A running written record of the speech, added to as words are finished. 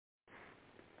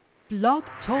Blog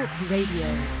Talk Radio.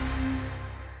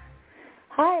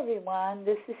 Hi, everyone.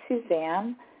 This is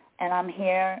Suzanne, and I'm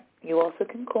here. You also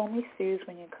can call me Suze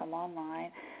when you come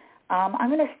online. I'm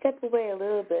going to step away a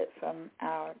little bit from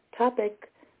our topic,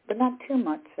 but not too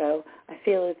much so. I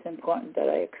feel it's important that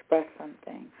I express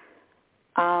something.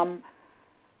 I'm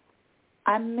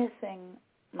missing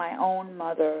my own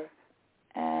mother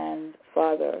and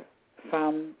father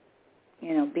from,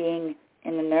 being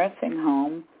in a nursing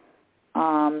home,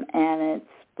 and it's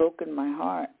broken my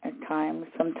heart at times.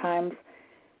 Sometimes,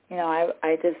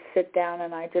 I just sit down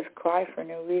and I just cry for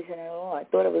no reason at all. I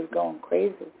thought I was going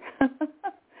crazy.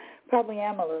 Probably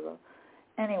am a little.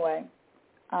 Anyway,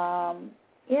 and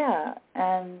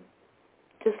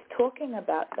just talking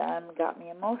about them got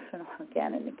me emotional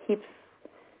again, and it keeps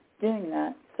doing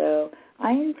that. So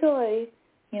I enjoy,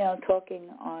 talking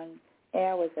on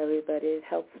air with everybody. It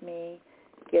helps me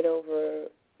get over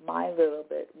my little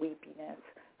bit weepiness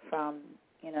from,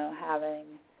 having,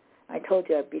 I told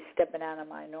you I'd be stepping out of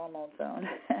my normal zone.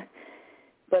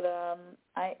 But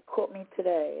it caught me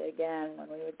today, again, when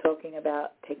we were talking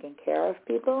about taking care of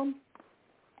people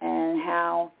and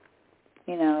how,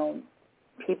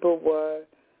 people were,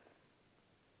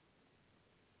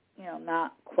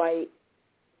 not quite,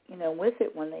 with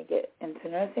it when they get into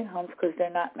nursing homes because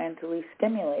they're not mentally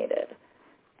stimulated.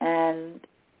 And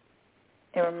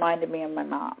it reminded me of my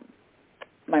mom,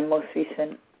 my most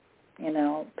recent,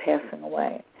 passing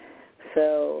away.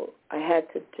 So I had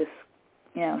to just,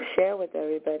 share with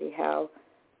everybody how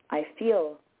I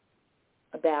feel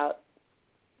about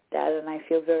that, and I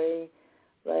feel very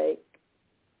like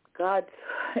God,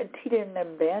 he didn't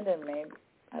abandon me.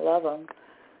 I love him.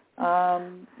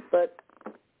 But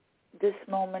this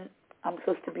moment, I'm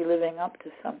supposed to be living up to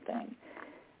something,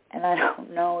 and I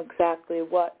don't know exactly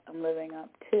what I'm living up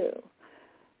to.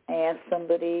 I asked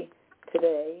somebody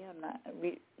today,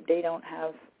 they don't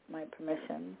have my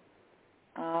permission,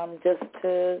 just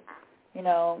to,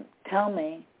 tell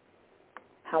me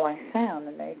how I sound,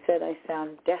 and they said I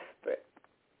sound desperate.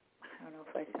 I don't know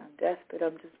if I sound desperate.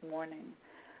 I'm just mourning.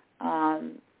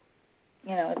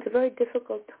 It's a very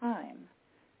difficult time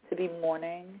to be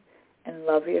mourning and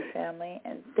love your family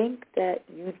and think that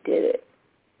you did it.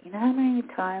 You know how many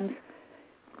times,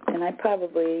 and I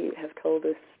probably have told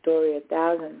this story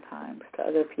 1,000 times to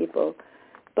other people,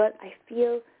 but I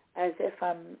feel as if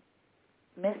I'm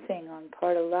missing on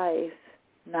part of life,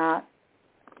 not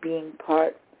being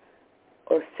part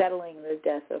or settling the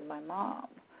death of my mom.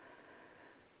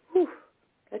 Whew,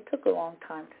 that took a long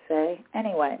time to say.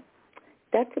 Anyway,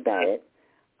 that's about it.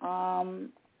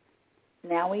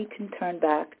 Now we can turn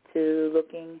back to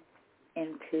looking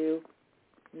into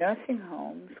nursing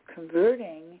homes,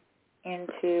 converting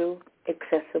into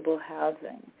accessible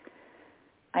housing.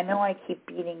 I know I keep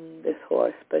beating this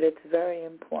horse, but it's very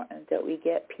important that we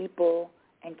get people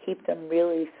and keep them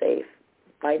really safe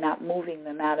by not moving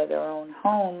them out of their own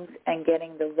homes and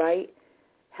getting the right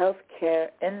health care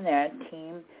in their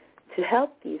team to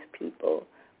help these people,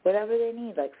 whatever they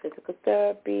need, like physical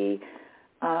therapy,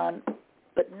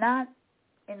 but not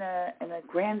in a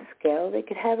grand scale. They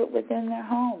could have it within their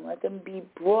home. Let them be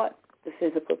brought the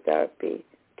physical therapy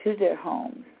to their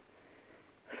homes.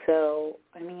 So,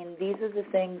 these are the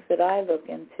things that I look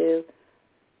into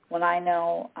when I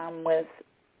know I'm with,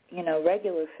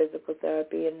 regular physical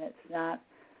therapy and it's not,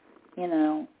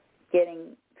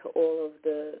 getting to all of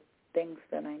the things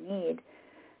that I need.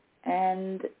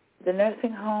 And the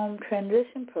nursing home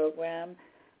transition program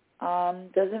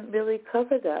doesn't really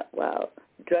cover that well.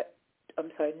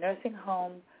 Nursing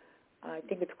home, I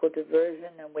think it's called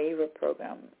diversion and waiver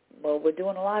program. Well, we're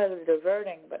doing a lot of the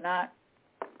diverting, but not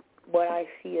what I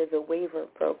see as a waiver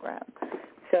program.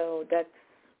 So that's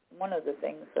one of the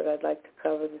things that I'd like to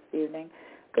cover this evening.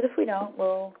 But if we don't,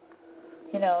 we'll,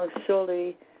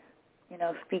 surely,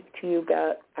 speak to you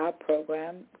about our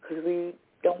program because we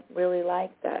don't really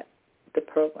like the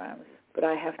programs. But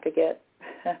I have to get,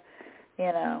 I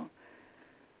don't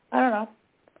know.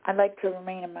 I'd like to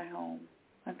remain in my home.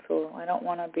 That's all. I don't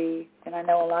want to be, and I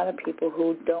know a lot of people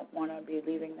who don't want to be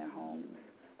leaving their homes.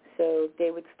 So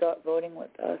they would start voting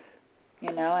with us,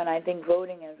 and I think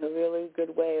voting is a really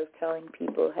good way of telling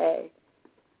people, hey,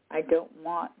 I don't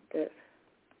want this.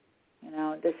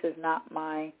 This is not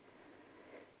my,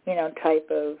 type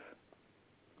of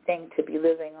thing to be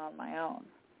living on my own.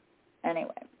 Anyway,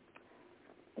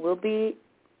 we'll be,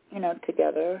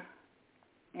 together,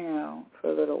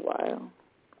 for a little while.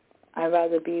 I'd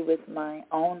rather be with my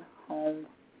own home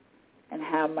and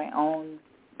have my own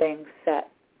things set,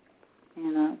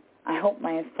 I hope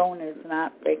my phone is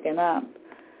not breaking up.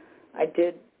 I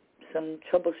did some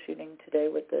troubleshooting today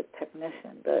with the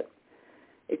technician, but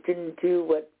it didn't do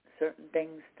what certain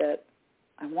things that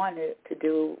I wanted it to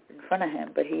do in front of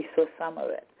him, but he saw some of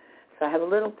it. So I have a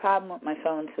little problem with my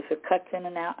phone, so if it cuts in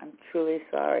and out, I'm truly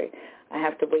sorry. I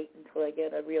have to wait until I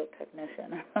get a real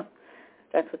technician.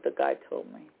 That's what the guy told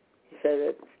me. He said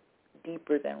it's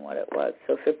deeper than what it was.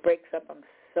 So if it breaks up, I'm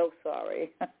so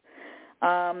sorry.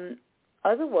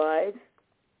 Otherwise,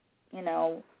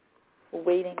 we're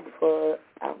waiting for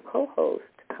our co-host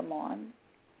to come on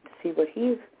to see what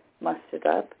he's mustered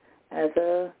up as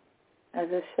a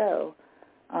show.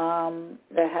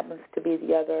 That happens to be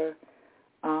the other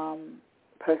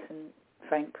person,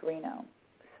 Frank Perino.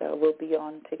 So we'll be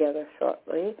on together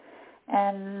shortly.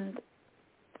 And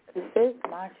this is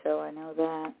my show, I know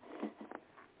that.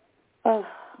 Oh,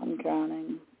 I'm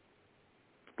drowning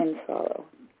in sorrow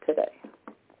today.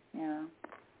 Yeah.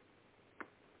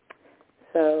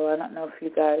 So I don't know if you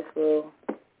guys will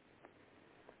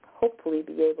hopefully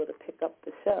be able to pick up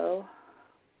the show.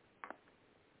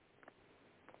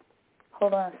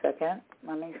 Hold on a second.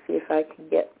 Let me see if I can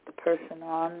get the person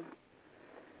on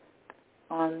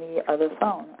the other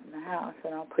phone in the house,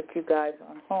 and I'll put you guys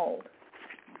on hold,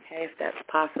 okay, if that's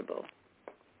possible.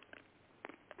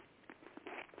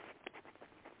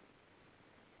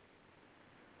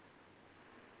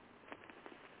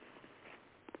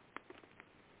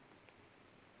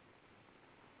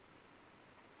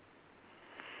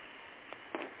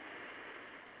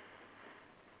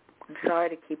 I'm sorry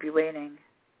to keep you waiting.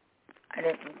 I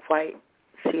didn't quite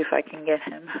see if I can get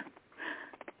him.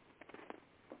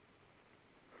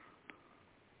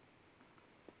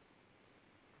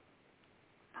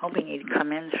 Hoping he'd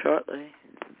come in shortly.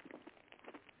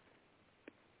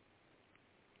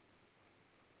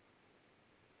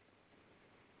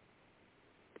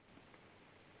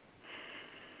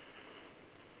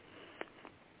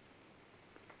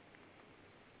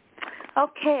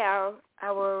 Okay,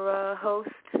 our host,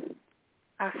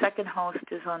 our second host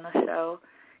is on the show.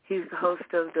 He's the host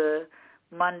of the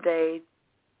Monday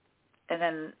and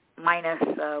then minus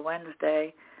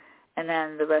Wednesday and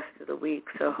then the rest of the week.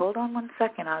 So hold on one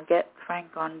second. I'll get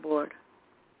Frank on board.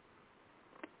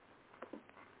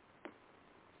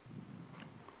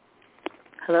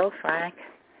 Hello, Frank.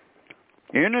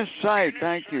 Innersight,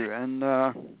 thank you. And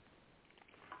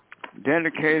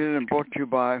dedicated and brought to you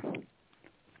by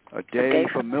A Day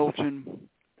for Milton,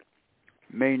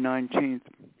 May 19th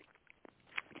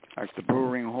at the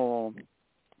Brewing Hall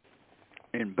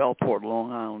in Bellport,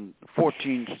 Long Island,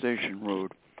 14 Station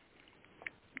Road.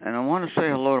 And I want to say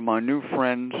hello to my new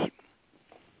friends,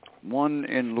 one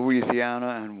in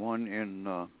Louisiana and one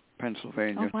in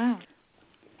Pennsylvania, Oh, wow.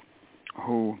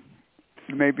 who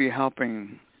may be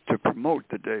helping to promote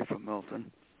the Day for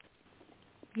Milton.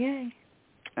 Yay.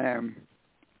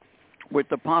 With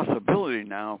the possibility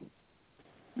now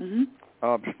Mm-hmm.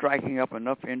 of striking up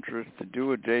enough interest to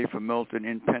do a Day for Milton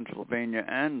in Pennsylvania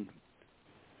and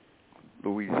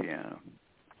Louisiana.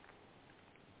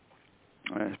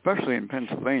 Especially in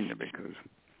Pennsylvania, because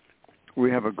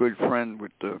we have a good friend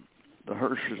with the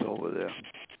Hirsch's over there.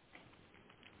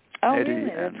 Oh, Eddie,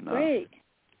 really? That's great.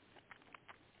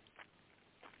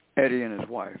 Eddie and his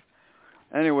wife.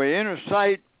 Anyway,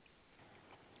 Innersight,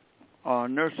 our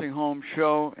nursing home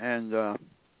show, and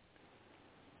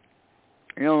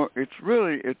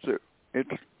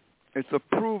it's a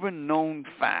proven known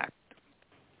fact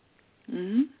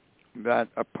that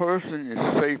a person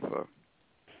is safer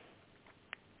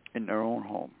in their own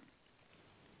home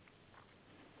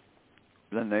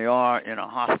than they are in a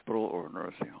hospital or a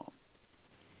nursing home.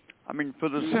 I mean, for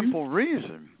the simple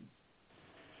reason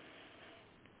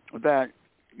that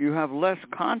you have less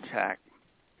contact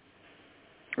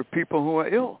with people who are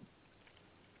ill.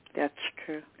 That's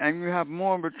true. And you have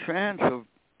more of a chance of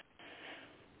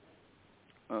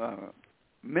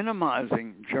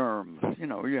minimizing germs. You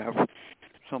know, you have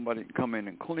somebody come in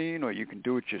and clean, or you can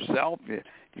do it yourself. You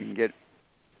can get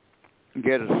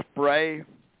a spray.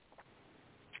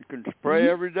 You can spray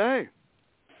every day.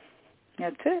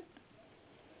 That's it.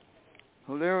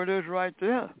 Well, there it is right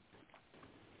there.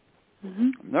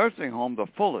 Nursing homes are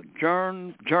full of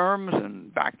germs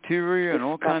and bacteria and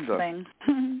all kinds of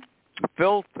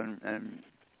filth, and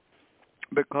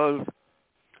because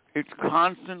it's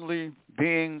constantly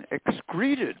being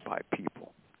excreted by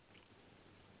people.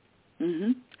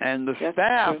 And the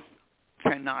staff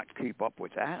cannot keep up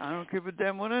with that. I don't give a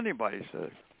damn what anybody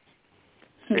says.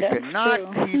 They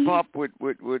cannot keep up with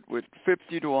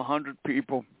 50 to 100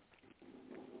 people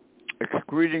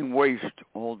excreting waste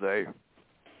all day.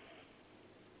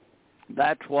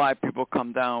 That's why people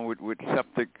come down with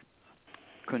septic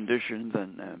conditions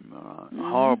and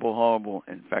horrible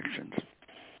infections.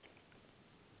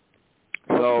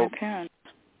 So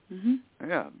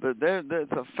Yeah, but there's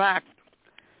a fact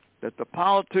that the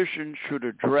politicians should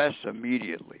address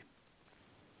immediately.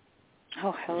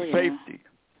 Oh, hell yeah. Safety.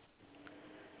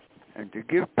 And to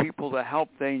give people the help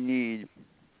they need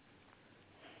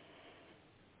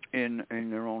in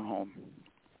their own home.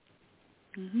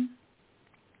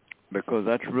 Because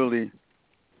that's really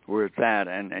where it's at.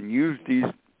 And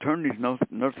turn these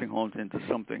nursing homes into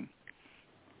something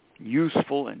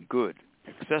useful and good.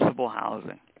 Accessible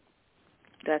housing.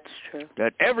 That's true.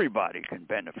 That everybody can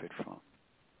benefit from.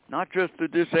 Not just the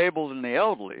disabled and the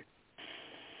elderly.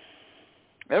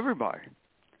 Everybody.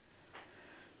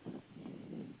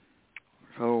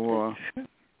 So,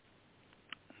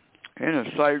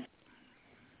 Innersight,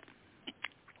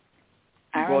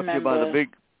 brought to you by the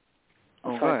big...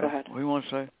 Oh, sorry, go ahead. What do you want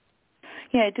to say?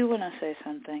 Yeah, I do want to say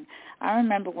something. I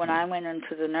remember when I went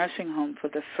into the nursing home for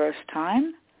the first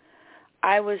time,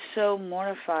 I was so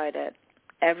mortified at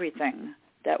everything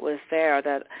that was there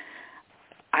that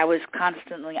I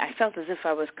felt as if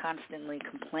I was constantly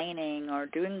complaining or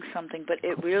doing something, but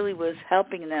it really was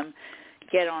helping them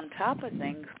get on top of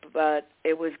things, but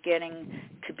it was getting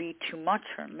to be too much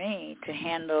for me to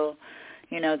handle,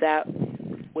 that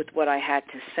with what I had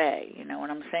to say, you know what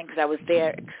I'm saying? Because I was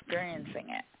there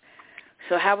experiencing it.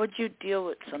 So how would you deal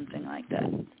with something like that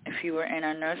if you were in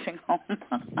a nursing home?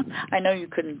 I know you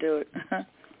couldn't do it.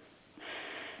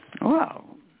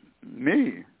 Well,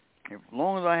 me, as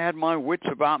long as I had my wits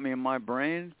about me in my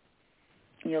brain,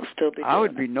 you'll still be. I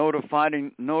would be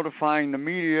notifying the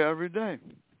media every day.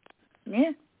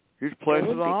 Yeah. These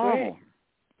places are horrible.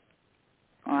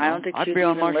 Well, I don't think you'd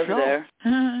even live there.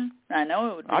 I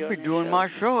know it would be. I'd be doing my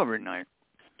show every night.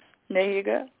 There you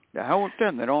go. The hell with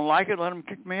them. They don't like it, let them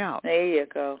kick me out. There you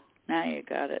go. Now you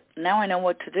got it. Now I know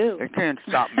what to do. They can't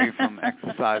stop me from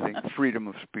exercising freedom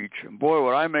of speech. And boy,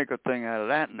 would I make a thing out of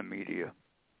that in the media.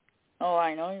 Oh,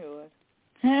 I know you would.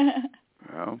 Yeah.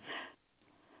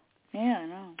 Yeah, I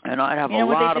know. And I'd have a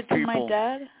lot of people. You know what they did to my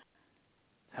dad?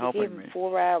 Helping they gave him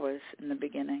 4 hours in the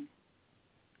beginning.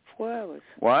 4 hours.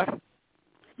 What?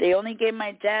 They only gave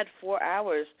my dad 4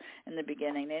 hours in the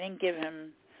beginning. They didn't give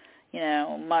him,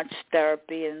 much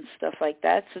therapy and stuff like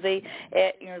that. So they,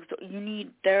 you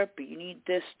need therapy. You need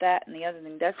this, that, and the other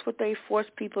thing. That's what they force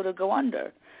people to go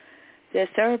under, their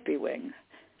therapy wing.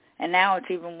 And now it's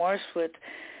even worse with,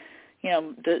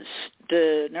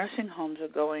 the nursing homes are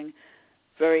going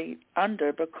very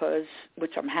under because,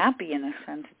 which I'm happy in a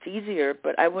sense, it's easier,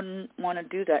 but I wouldn't want to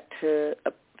do that to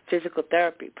a physical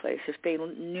therapy place if they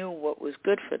knew what was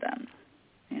good for them,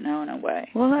 in a way.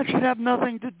 Well, that should have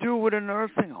nothing to do with a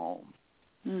nursing home,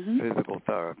 physical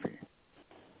therapy.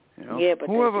 Yeah, but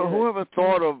whoever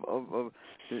thought of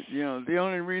the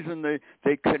only reason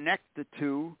they connect the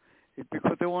two is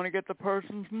because they want to get the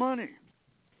person's money.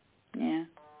 Yeah,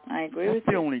 I agree with you.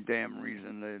 That's the only damn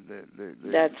reason they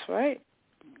That's right.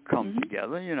 Come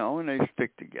together, and they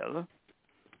stick together.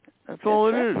 That's all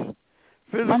it is.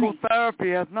 Physical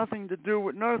therapy has nothing to do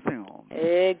with nursing homes.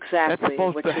 Exactly. That's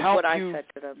supposed which to is help what you I said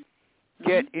to them.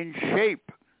 Get in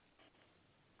shape.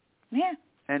 Yeah.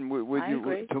 And with I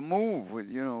agree. To move with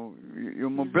your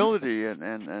mobility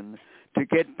and to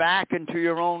get back into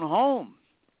your own home.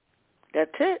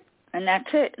 That's it. And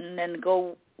that's it. And then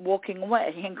go walking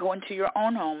away and go into your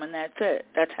own home, and that's it.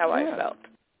 That's how I felt.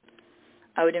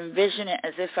 I would envision it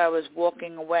as if I was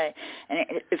walking away, and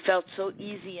it felt so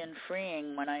easy and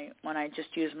freeing when I just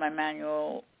used my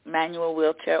manual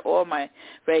wheelchair or my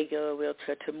regular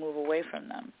wheelchair to move away from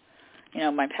them.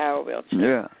 My power wheelchair.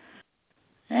 Yeah.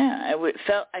 Yeah,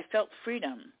 I felt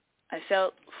freedom. I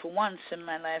felt for once in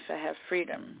my life I have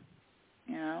freedom.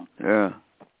 Yeah.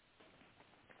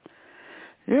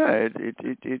 Yeah,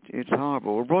 it's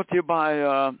horrible. We're brought to you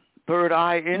by Third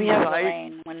Eye Insight. We have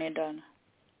Lorraine when you're done.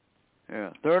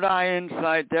 Yeah, Third Eye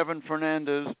Insight, Devin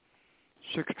Fernandez,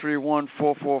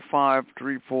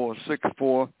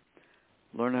 631-445-3464.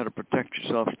 Learn how to protect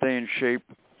yourself, stay in shape,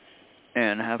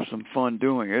 and have some fun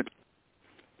doing it.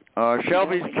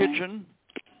 Shelby's Kitchen,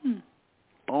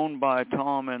 owned by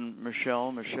Tom and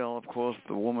Michelle. Michelle, of course,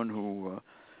 the woman who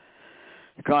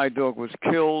the guide dog was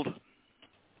killed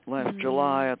last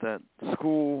July at that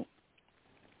school.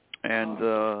 And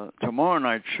tomorrow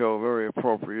night's show, very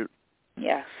appropriate.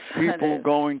 Yes. People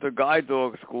going to guide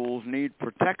dog schools need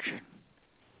protection.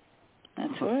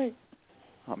 That's right.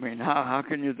 I mean, how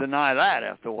can you deny that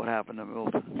after what happened to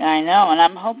Milton? I know, and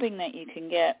I'm hoping that you can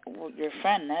get your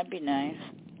friend. That'd be nice.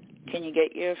 Can you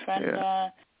get your friend,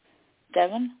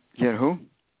 Devin? Get who?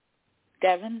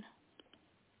 Devin,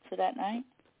 for that night?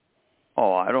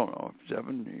 Oh, I don't know. If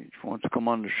Devin wants to come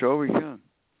on the show, he can.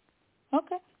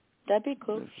 Okay. That'd be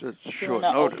cool. It's if short you want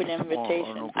notice. an open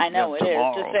invitation. I know it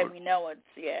tomorrow, is. Just say we know it's,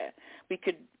 we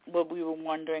could, we were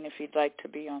wondering if you'd like to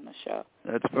be on the show.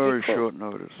 That's very short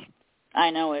notice. I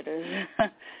know it is.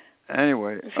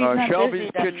 Anyway,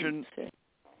 Shelby's busy, Kitchen,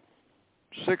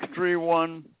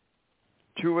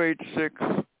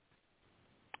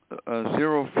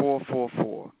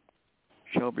 631-286-0444.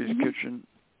 Shelby's Kitchen,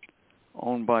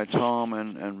 owned by Tom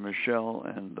and Michelle,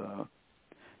 and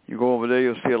you go over there,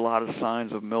 you'll see a lot of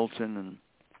signs of Milton and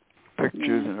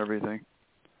pictures and everything.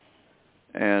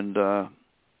 And of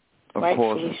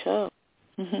course,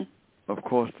 of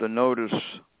course, the notice,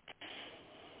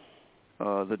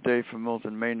 the day for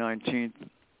Milton, May 19th,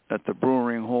 at the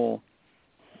Brewing Hall,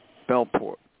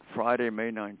 Bellport, Friday,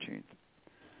 May 19th.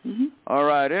 All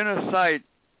right, Innersight,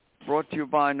 brought to you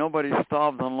by Nobody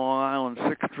Starved on Long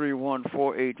Island,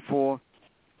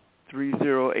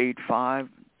 631-484-3085.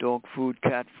 Dog food,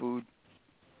 cat food,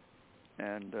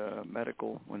 and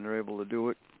medical when they're able to do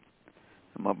it.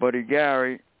 And my buddy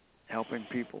Gary, helping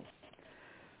people.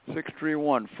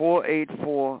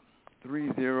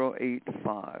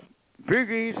 631-484-3085. Big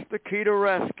East, the key to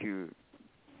rescue.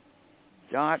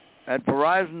 At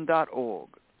Verizon.org.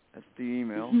 That's the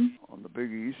email on the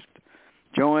Big East.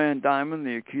 Joanne Diamond,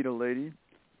 the Akita lady.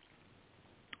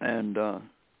 And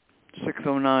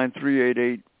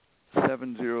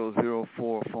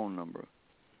 609-388-7004 phone number.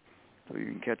 So you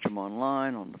can catch them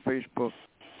online on the Facebook.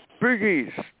 Big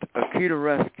East, Akita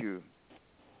Rescue.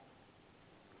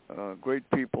 Great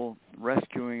people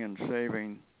rescuing and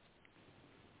saving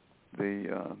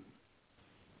the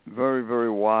very, very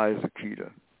wise Akita.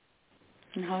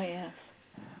 Oh, yes.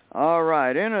 All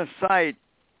right, Innersight,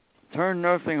 turn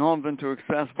nursing homes into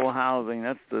accessible housing.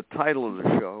 That's the title of the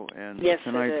show. And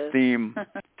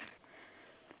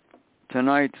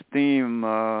tonight's theme,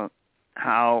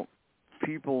 how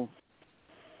people,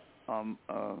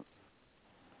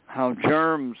 how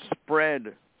germs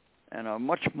spread and are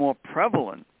much more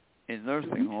prevalent in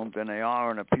nursing homes than they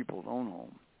are in a people's own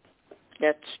home.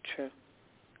 That's true.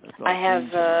 I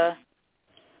have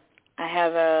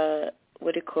a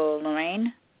what do you call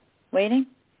Lorraine waiting?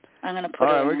 I'm going to put her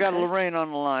in. All right, we got Lorraine on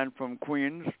the line from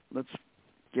Queens. Let's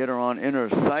get her on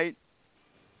Innersight.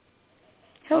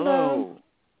 Hello.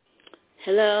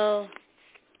 Hello.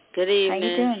 Good evening. How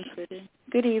you doing, Pretty?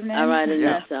 Good evening. All right, and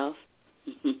yourself?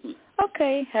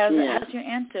 Okay. How's your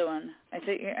aunt doing? Is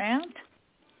it your aunt?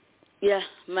 Yeah,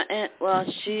 my aunt. Well,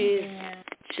 she's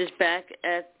back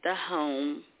at the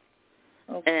home,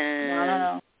 and I don't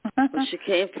know. when she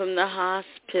came from the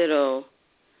hospital,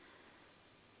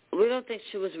 we don't think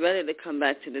she was ready to come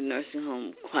back to the nursing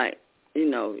home quite,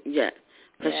 yet,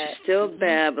 because she's still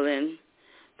babbling.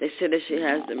 They said that she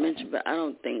has dementia, but I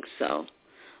don't think so.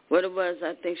 What it was,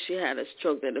 I think she had a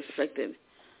stroke that affected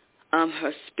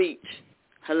her speech,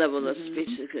 her level of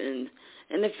speech,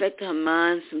 and affected her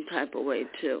mind some type of way,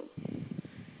 too.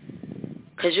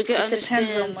 Because you can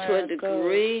understand to a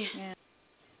degree. Yeah.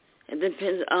 It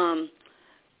depends.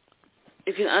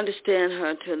 You can understand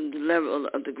her to the level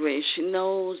of degree. She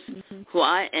knows who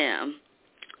I am.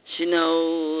 She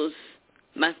knows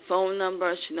my phone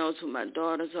number. She knows who my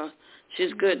daughters are.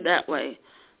 She's good that way.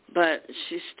 But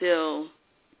she's still,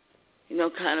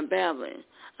 kind of babbling.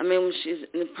 I mean, when she's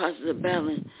in the process of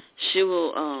babbling, she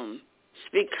will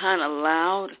speak kind of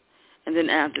loud, and then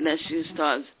after that she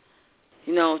starts,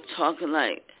 talking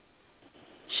like,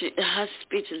 her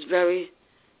speech is very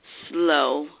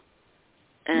slow,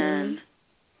 and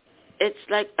it's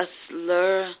like a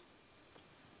slur,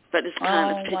 but it's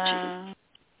kind of pitchy. Wow.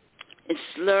 It's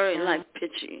slurring like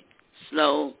pitchy,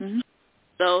 slow,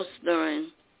 slow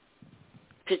slurring,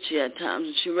 pitchy at times,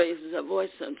 and she raises her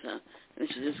voice sometimes, and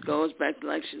she just goes back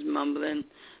like she's mumbling,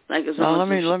 like it's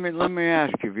let me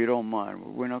ask you, if you don't mind.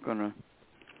 We're not going to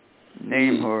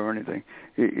name her or anything.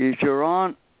 Is your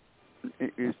aunt?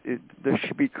 Does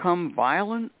she become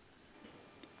violent?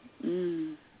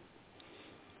 No.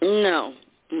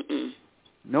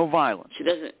 No violence. She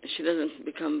doesn't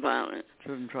become violent. She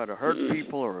doesn't try to hurt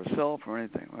people or herself or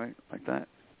anything, right? Like that.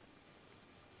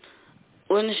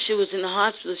 When she was in the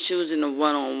hospital, she was in a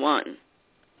one-on-one.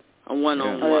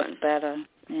 Oh, that's better.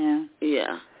 Yeah.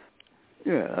 Yeah.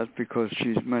 Yeah, that's because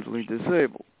she's mentally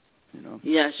disabled,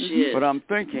 Yes, she is. But I'm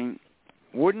thinking,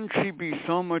 wouldn't she be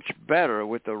so much better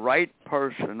with the right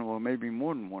person, or maybe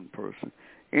more than one person,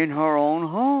 in her own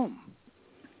home?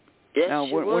 Yes, now,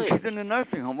 when she's in the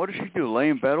nursing home, what does she do? Lay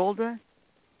in bed all day?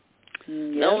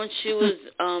 No, when she was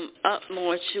up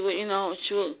more, she would,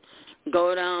 she would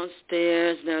go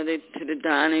downstairs and everything to the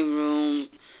dining room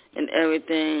and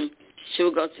everything. She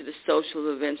would go to the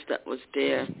social events that was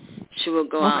there. She would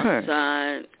go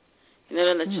outside,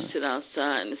 They'll let you sit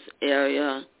outside in this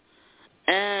area.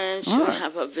 And she would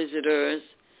have her visitors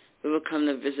who would come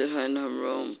to visit her in her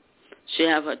room. She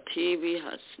have her TV,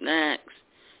 her snacks.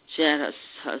 She had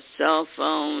her cell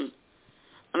phone.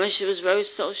 I mean, she was very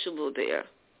sociable there.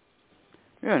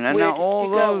 Yeah, now all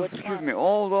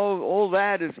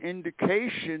that is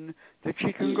indication that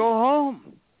she can go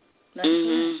home.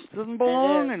 Mm-hmm. Doesn't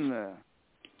belong in there.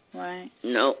 Right.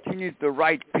 No. She needs the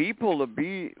right people to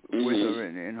be with her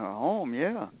in her home,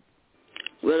 yeah.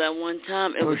 Well, at one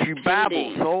time it was she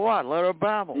babbles. So what? Let her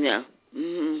babble. Yeah.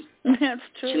 Mm-hmm. That's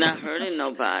true. She's not hurting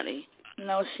nobody.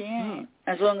 No, she ain't.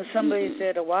 As long as somebody's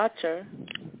there to watch her.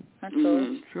 That's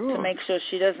all. Sure. To make sure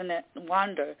she doesn't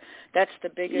wander. That's the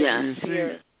biggest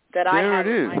fear that I had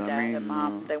with my dad and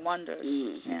mom. They wandered.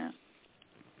 Yeah.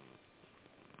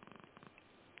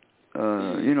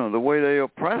 You know, the way they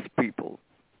oppress people.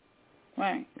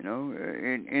 Right. You know,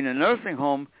 in a nursing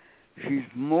home, she's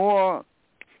more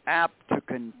apt to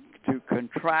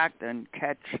contract and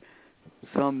catch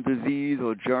some disease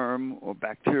or germ or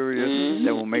bacteria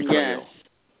that will make her ill.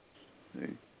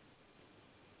 See?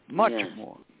 Much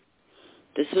more.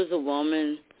 This was a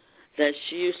woman that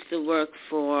she used to work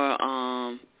for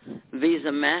Visa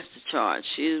MasterCard.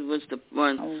 She was the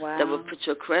one that would put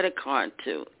your credit card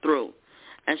through.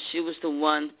 And she was the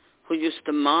one who used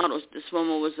to model. This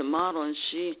woman was a model, and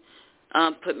she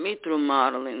put me through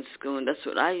modeling school, and that's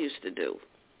what I used to do.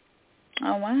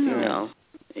 Oh, wow. You know?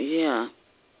 Yeah.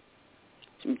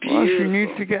 Well, she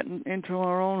needs to get into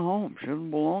her own home. She doesn't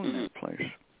belong in that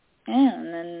place. Yeah,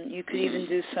 and then you could even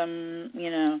do some, you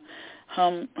know,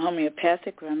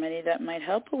 homeopathic remedy that might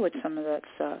help her with some of that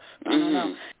stuff. I don't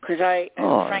know. Because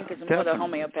Frank is more the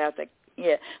homeopathic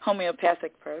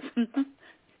person.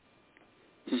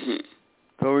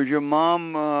 So is your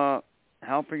mom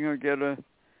helping her get an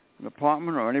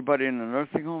apartment, or anybody in the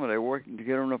nursing home? Are they working to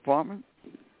get her an apartment?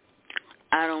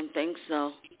 I don't think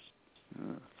so.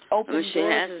 She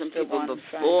had some people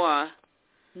before.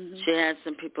 She had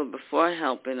some people before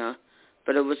helping her,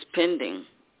 but it was pending.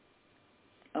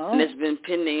 Oh. And it's been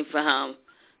pending for how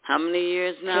many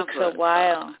years now? Takes a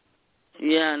while.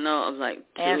 Yeah, no, it was like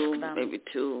maybe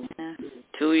 2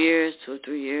 years, 2 or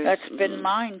 3 years. That's been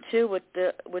mine too with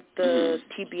the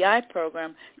TBI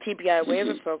program, TBI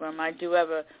waiver program. I do have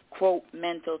a quote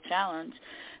mental challenge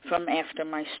from after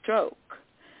my stroke,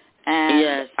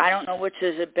 and I don't know which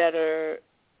is a better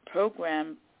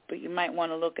program, but you might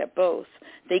want to look at both.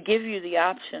 They give you the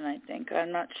option, I think.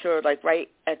 I'm not sure, like right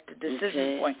at the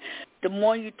decision point. The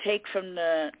more you take from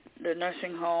the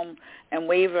nursing home and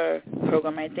waiver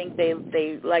program, I think they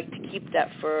like to keep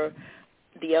that for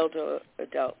the elder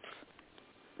adults.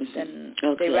 Then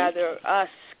they rather us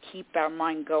keep our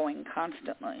mind going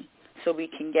constantly so we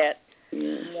can get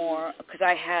more, because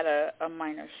I had a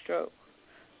minor stroke.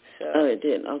 So, it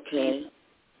did? Okay.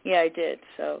 Yeah, I did.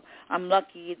 So I'm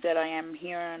lucky that I am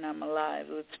here and I'm alive.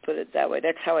 Let's put it that way.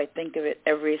 That's how I think of it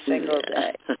every single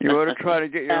day. You ought to try to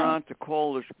get your aunt to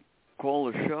call the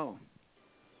show.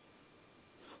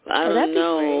 I don't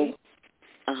know.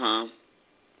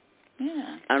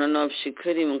 Yeah. I don't know if she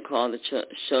could even call the show.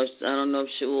 I don't know if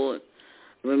she would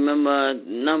remember a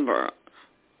number.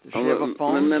 Does she have a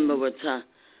phone? Remember what time.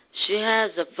 She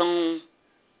has a phone.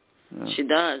 Yeah. She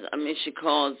does. I mean, she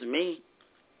calls me.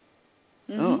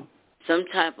 Oh. Some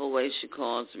type of way she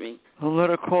calls me. I'll let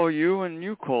her call you and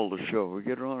you call the show. We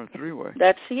get her on a three-way.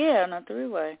 That's, on a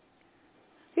three-way.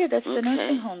 Yeah, that's the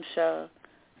nursing home show.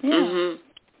 Yeah.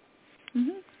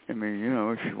 I mean, you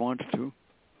know, if she wants to.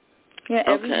 Yeah,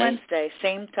 every Wednesday,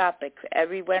 same topic.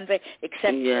 Every Wednesday,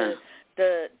 except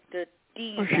the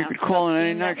D. Well, she could call on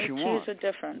any night she wants. Are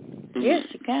different. Yes,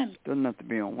 she can. Doesn't have to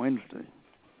be on Wednesday.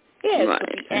 Yeah, it could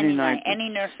be any night, any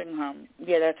nursing home.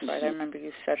 Yeah, that's right. I remember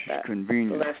you said that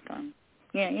convenient. The last time.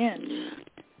 Yeah.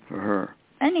 For her.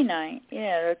 Any night.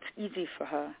 Yeah, that's easy for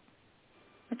her.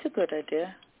 That's a good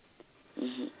idea.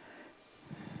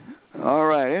 All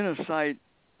right, Innersight,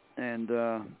 and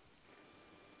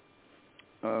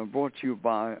brought to you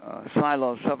by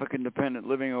Silo, Suffolk Independent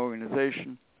Living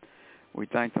Organization. We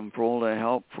thank them for all their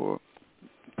help for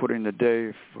putting the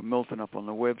day for Milton up on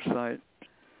the website.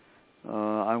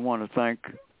 I want to thank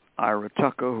Ira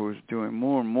Tucker, who's doing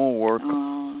more and more work.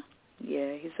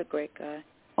 Yeah, he's a great guy.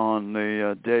 On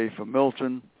the day for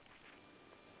Milton.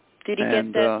 Did he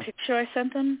get that picture I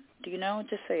sent him? Do you know?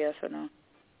 Just say yes or no.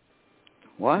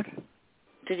 What?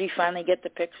 Did he finally get the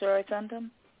picture I sent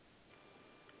him?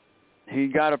 He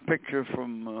got a picture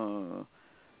from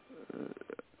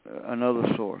another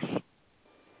source.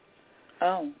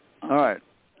 Oh. Okay. All right.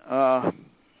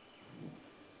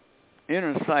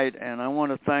 Innersight, and I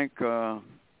want to thank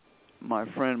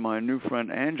my new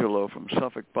friend Angelo from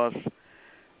Suffolk Bus.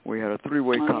 We had a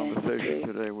three-way conversation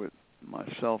today with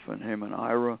myself and him and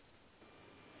Ira,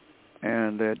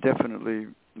 and they're definitely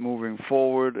moving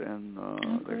forward, and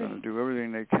they're going to do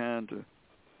everything they can to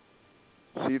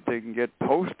see if they can get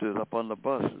posters up on the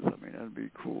buses. I mean, that'd be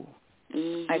cool.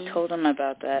 I told him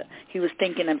about that. He was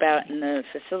thinking about in the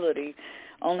facility.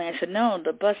 Only I said, no,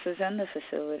 the bus is in the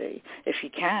facility. If you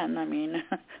can, I mean,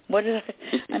 what did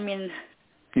I mean...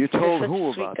 You told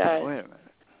who about that? Wait a minute.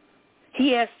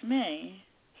 He asked me.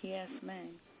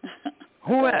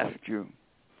 Who asked you?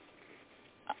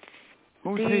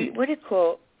 Who's he? What do you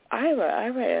call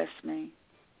Ira asked me.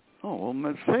 Oh, well,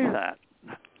 let's say that.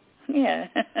 Yeah.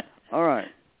 All right.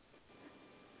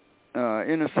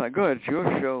 Innersight, go ahead. It's your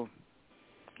show.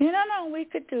 No, we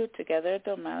could do it together. It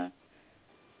don't matter.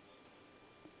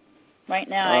 Right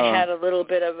now, I had a little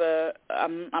bit of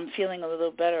I'm feeling a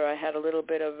little better. I had a little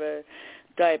bit of a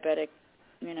diabetic,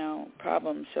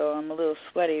 problem, so I'm a little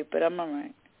sweaty, but I'm all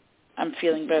right. I'm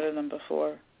feeling better than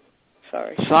before.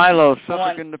 Sorry. Silo,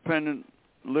 Suffolk Independent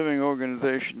Living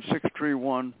Organization,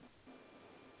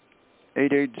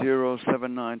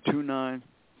 631-880-7929.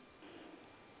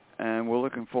 And we're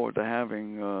looking forward to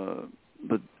having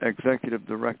the executive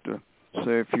director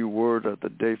say a few words at the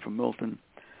Day for Milton,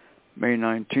 May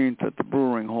 19th at the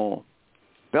Brewing Hall,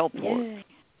 Bellport,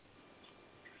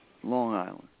 Long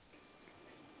Island.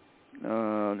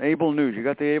 Able News. You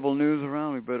got the Able News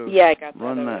around? We better I got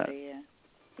run that already, yeah.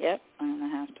 Yep, I'm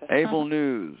going to have to. Able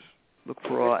News. Look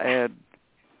for our ad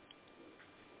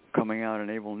coming out in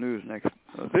Able News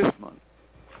this month.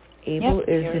 Able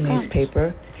is the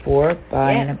newspaper for,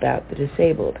 by, and about the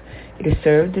disabled. It has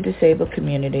served the disabled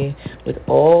community with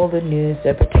all the news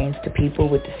that pertains to people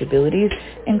with disabilities,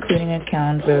 including a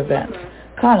calendar of events,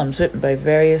 columns written by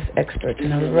various experts,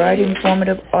 and a variety of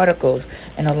informative articles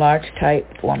in a large type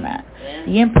format.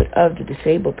 The input of the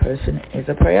disabled person is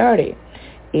a priority.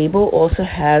 Able also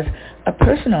has a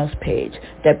personals page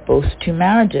that boasts 2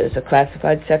 marriages, a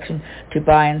classified section to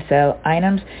buy and sell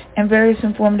items, and various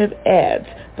informative ads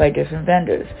by different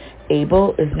vendors.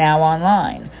 Able is now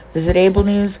online. Visit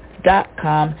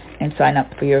ablenews.com and sign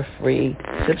up for your free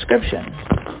subscription.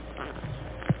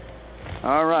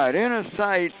 All right,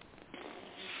 Innersight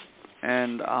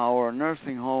and our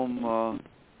nursing home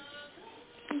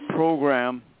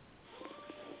program.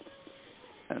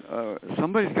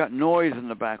 Somebody's got noise in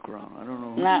the background. I don't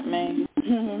know who. Not me.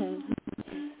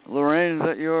 Lorraine, is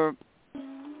that your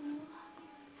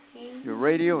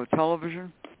radio or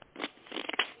television?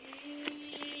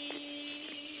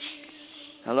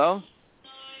 Hello?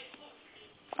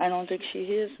 I don't think she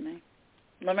hears me.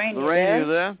 Lorraine, you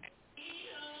there?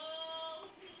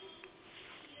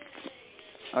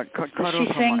 Cut Does she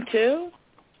sing too?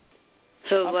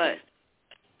 So what?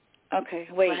 Okay,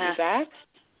 wait, you back?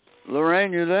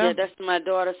 Lorraine, you there? Yeah, that's my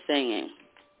daughter singing.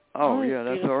 Oh, yeah,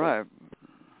 that's beautiful. All right.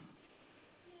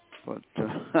 But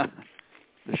does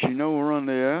she know we're on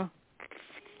the air?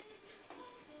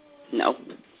 No.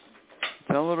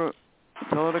 Tell her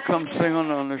to come sing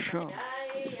on the show.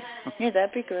 Yeah,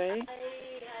 that'd be great.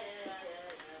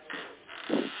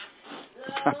 It's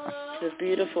a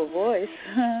beautiful voice.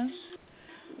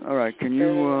 All right, can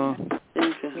you... I'm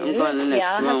going to the next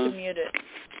I'll room. have to mute it.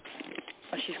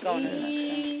 Oh, she's going to the next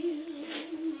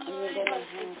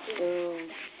room.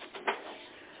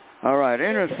 All right,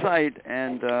 Innersight,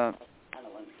 and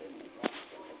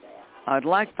I'd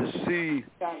like to see...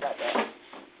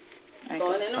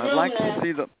 I'd like to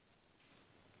see the...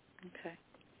 Okay.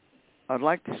 I'd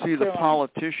like to see the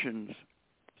politicians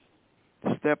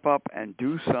step up and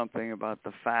do something about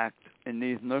the fact in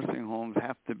these nursing homes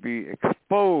have to be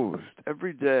exposed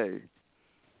every day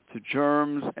to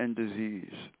germs and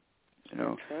disease.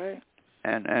 That's right.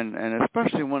 And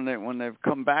especially when they've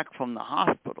come back from the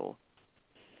hospital,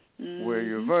 where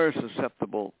you're very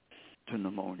susceptible to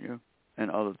pneumonia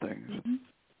and other things.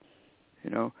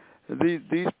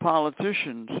 These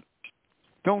politicians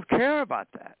don't care about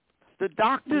that. The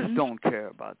doctors don't care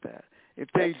about that. If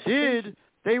they did,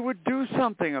 they would do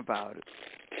something about it.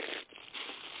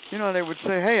 They would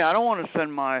say, "Hey, I don't want to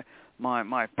send my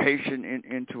patient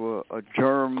into a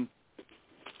germ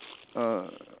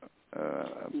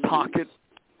pocket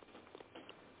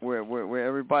where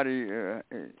everybody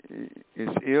is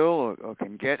ill or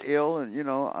can get ill, and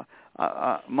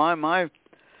my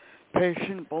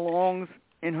patient belongs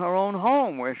in her own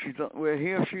home where he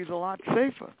or she's a lot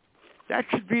safer." That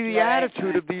should be the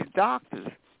attitude of these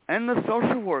doctors and the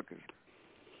social workers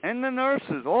and the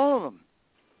nurses, all of them.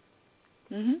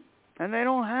 And they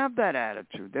don't have that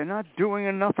attitude. They're not doing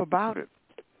enough about it.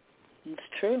 It's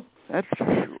true. That's for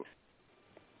sure.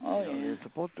 Oh, They're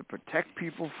supposed to protect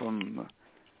people from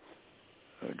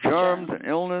germs and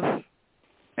illness,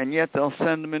 and yet they'll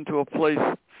send them into a place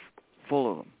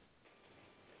full of them.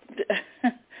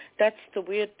 That's the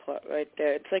weird part right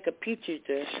there. It's like a petri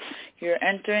dish. You're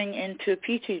entering into a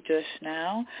petri dish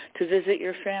now to visit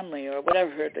your family or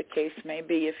whatever the case may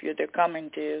be. If they're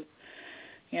coming to you,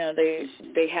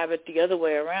 they have it the other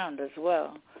way around as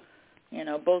well.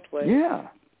 Both ways. Yeah.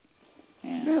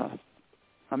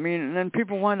 I mean, and then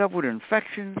people wind up with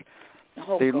infections.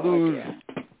 They lose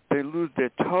their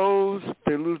toes.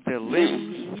 They lose their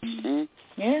limbs.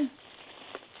 Yeah.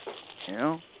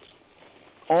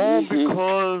 All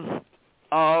because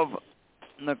of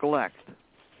neglect.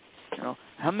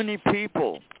 How many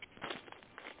people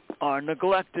are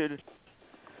neglected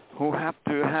who have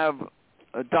to have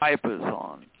diapers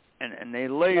on, and they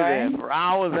lay there for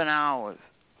hours and hours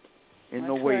in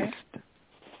the waste,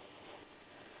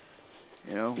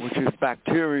 which is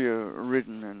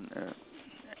bacteria-ridden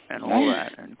and all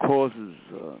that, and causes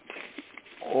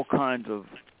all kinds of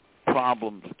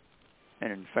problems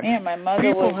and infections. Yeah, my mother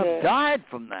People have died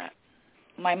from that.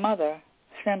 My mother,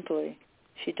 simply,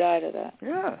 she died of that.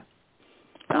 Yeah.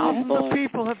 Thousands of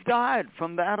people have died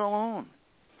from that alone.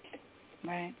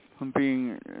 Right. From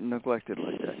being neglected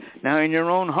like that. Now, in your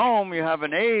own home, you have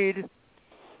an aide.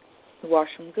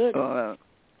 Wash them good.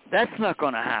 That's not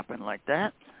going to happen like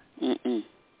that. The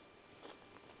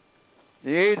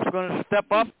aide's going to step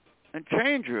up and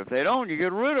change her. If they don't, you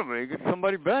get rid of her. You get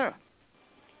somebody better.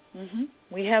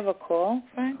 We have a call,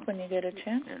 Frank, when you get a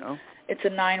chance. It's a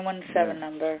 917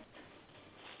 number.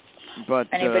 But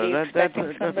that's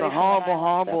a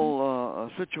horrible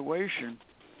situation,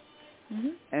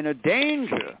 and a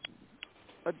danger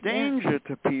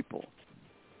to people.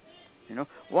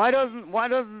 Why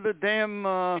doesn't the damn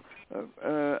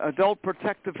Adult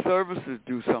Protective Services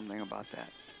do something about that?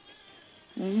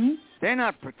 They're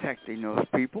not protecting those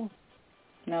people.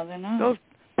 No, they're not. Those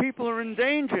people are in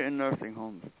danger in nursing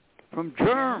homes from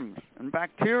germs and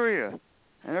bacteria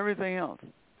and everything else.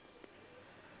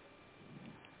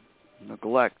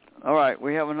 Neglect. All right,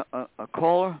 we have a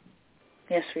caller?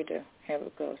 Yes, we do. Here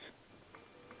it goes.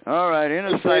 All right,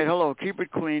 Innersight, hello. Keep it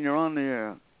clean. You're on the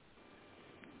air.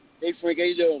 Hey, Frank, how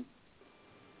you doing?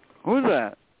 Who's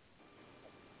that?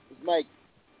 It's Mike.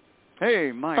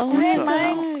 Hey, Mike. Oh, what's hey, up?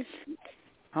 Mike.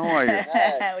 How are you?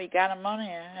 We got him on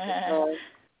here.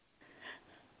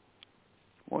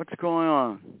 What's going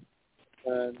on?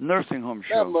 Nursing home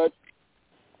show.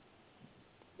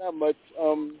 Not much.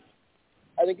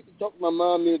 I didn't get to talk to my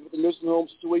mom about the nursing home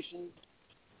situation.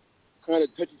 Kind of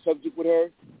touchy subject with her.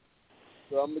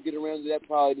 So I'm going to get around to that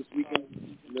probably this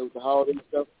weekend, with the holiday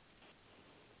stuff.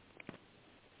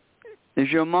 Is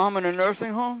your mom in a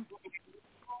nursing home?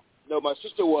 No, my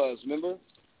sister was, remember?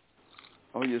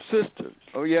 Oh, your sister.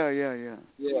 Oh, yeah. Yeah,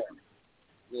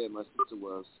 my sister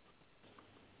was.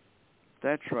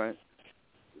 That's right.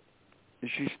 Is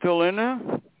she still in there?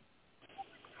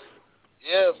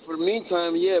 Yeah, for the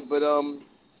meantime, yeah, but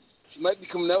she might be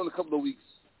coming out in a couple of weeks.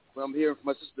 But I'm hearing from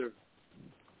my sister.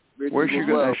 Where's she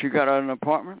going? Has she got an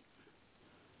apartment?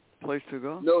 Place to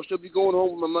go? No, she'll be going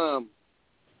home with my mom.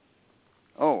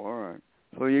 Oh, all right.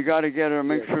 So you got to get her,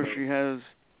 make sure she has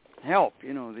help,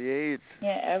 the aides.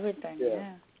 Yeah, everything,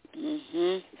 yeah.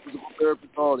 Physical therapy,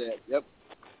 all that, yep.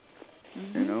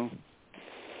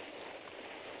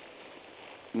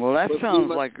 Well, that sounds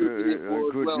like good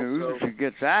news if she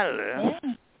gets out of there.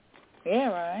 Yeah,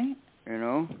 right.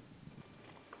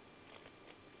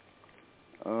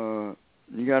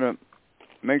 You got to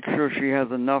make sure she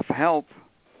has enough help.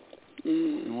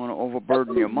 You don't want to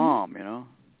overburden your mom,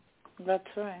 That's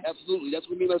right. Absolutely. That's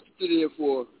what me and my sister are there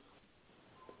for.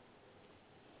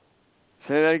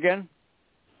 Say that again?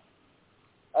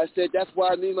 I said that's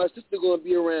why me and my sister are going to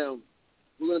be around.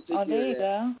 We're going to take care of that. Oh, there you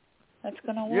go. That's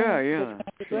going to work. Yeah.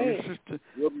 That's going to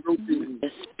be great.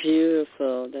 That's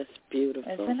beautiful. That's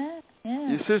beautiful. Isn't it? Yeah.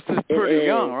 Your sister's pretty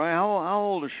young, right? How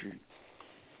old is she?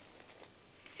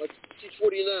 She's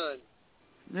 49.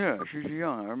 Yeah, she's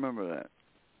young. I remember that.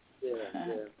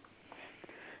 Yeah.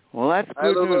 Well, that's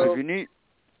good news. If you need...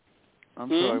 I'm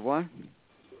sorry, what?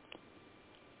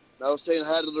 I was saying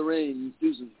hi to Lorraine and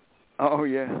Susan. Oh,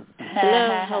 yeah.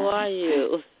 Hello, how are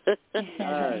you?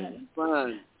 Hi,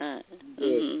 fine.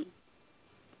 Mm-hmm.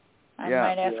 I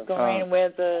might ask Lorraine where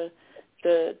the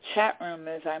chat room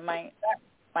is. I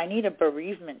need a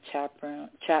bereavement chat room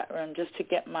just to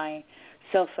get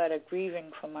myself out of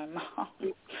grieving for my mom.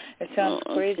 It sounds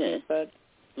crazy, but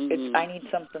I need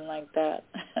something like that.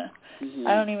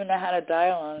 I don't even know how to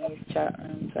dial on these chat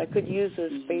rooms. I could use a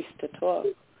space to talk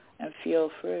and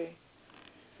feel free.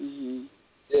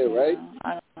 Yeah, right?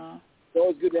 I don't know.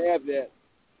 always good to have that.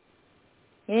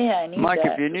 Yeah, I need Mike,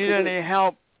 that. if you need any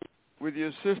help with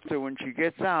your sister when she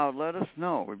gets out, let us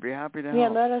know. We'd be happy to help. Yeah,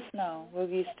 let us know. We're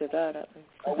used to that at least.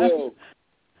 I will.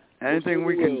 Anything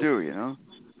we can do, you know?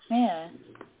 Yeah.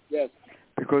 Yes.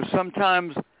 Because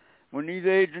sometimes when these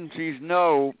agencies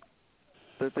know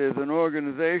that there's an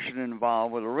organization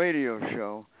involved with a radio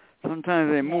show,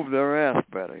 sometimes they move their ass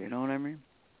better, you know what I mean?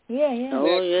 Yeah, yeah.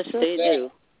 Oh, yes, they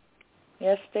do.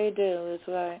 Yes, they do. That's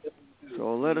right.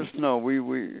 So let us know. We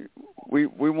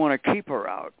want to keep her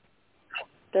out.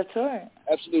 That's right.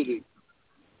 Absolutely.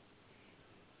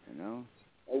 You know?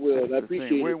 I will, and I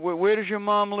appreciate it. Where does your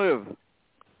mom live?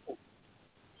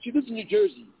 She lives in New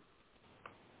Jersey.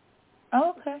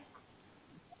 Oh, okay.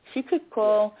 She could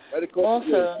call Right across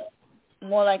the also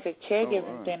more like a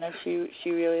caregiving thing if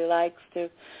she really likes to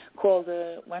call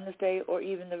the Wednesday or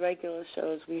even the regular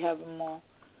shows. We have them all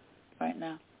right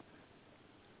now.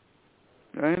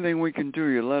 Anything we can do,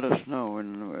 you let us know,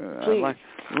 and Please.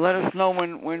 let us know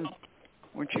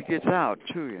when she gets out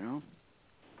too. You know.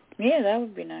 Yeah, that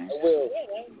would be nice. I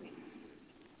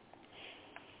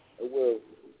will.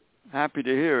 Happy to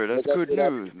hear it. That's good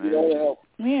news, man.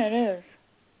 Yeah, it is.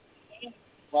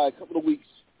 By a couple of weeks,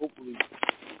 hopefully,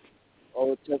 all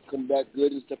the tests come back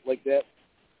good and stuff like that.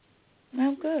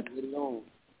 Oh, good. Get it on.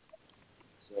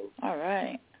 So. All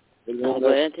right. I'm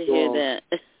glad to hear that.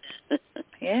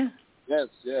 Yeah. Yes.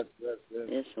 Yes,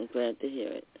 I'm glad to hear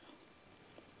it.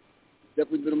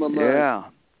 Definitely been on my mind. Yeah.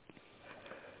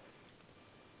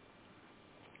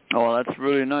 Oh, that's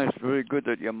really nice. Very good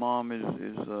that your mom is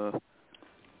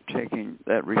taking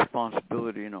that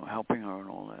responsibility, you know, helping her and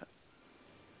all that.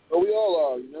 Oh, we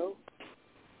all are, you know.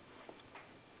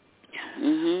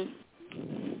 Mhm.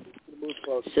 For the most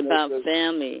part, it's about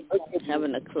family,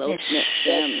 having a close-knit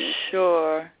family.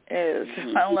 Sure is.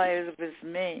 Mm-hmm. My life is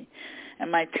me, and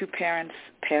my two parents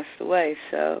passed away,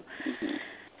 so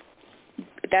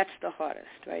that's the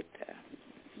hardest right there.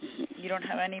 You don't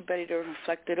have anybody to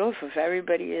reflect it off of.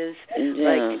 Everybody is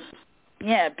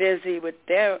busy with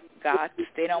their gots.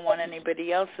 They don't want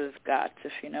anybody else's gots,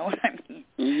 if you know what I mean.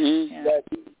 Mm-hmm. Yeah.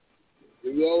 Exactly.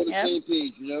 We're all on the same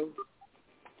page, you know.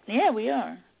 Yeah, we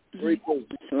are. Very close.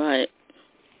 That's right.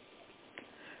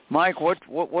 Mike, what's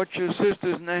your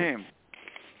sister's name?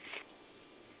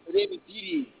 Her name is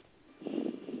Dee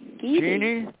Dee.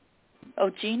 Jeannie? Oh,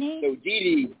 Jeannie? No, Dee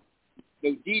Dee.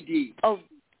 No, Dee Dee. Oh,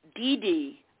 Dee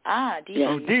Dee. Ah, Dee Dee.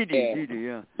 Oh, Dee Dee,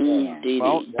 yeah. Dee Dee.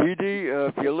 Well, Dee Dee,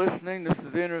 if you're listening, this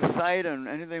is Innersight, and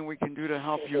anything we can do to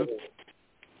help you,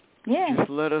 just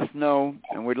let us know,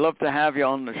 and we'd love to have you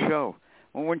on the show.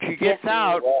 Well, when she gets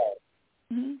out,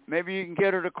 maybe you can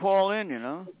get her to call in, you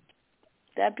know?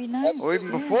 That'd be nice. Or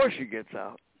even before she gets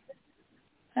out.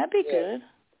 That'd be good.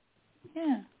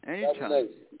 Yeah. Anytime. Nice.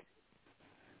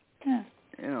 Yeah.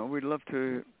 You know, we'd love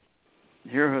to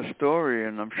hear her story,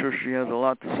 and I'm sure she has a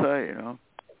lot to say, you know?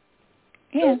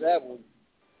 Yeah. That one.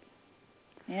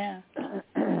 Yeah.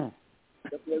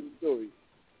 That's the story.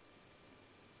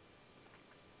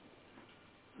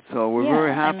 So we're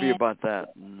very happy about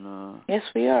that. And, yes,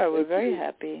 we are. We're very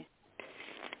happy.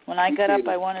 When I got up,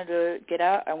 I wanted to get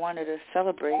out. I wanted to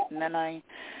celebrate, and then I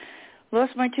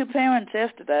lost my two parents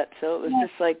after that. So it was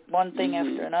just like one thing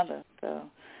after another. So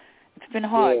it's been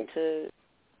hard to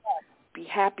be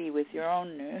happy with your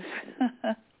own news,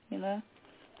 you know?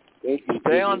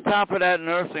 Stay on top of that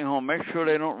nursing home. Make sure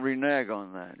they don't renege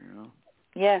on that, you know?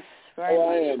 Yes, very much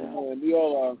I am. We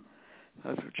all are.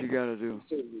 That's what you got to do.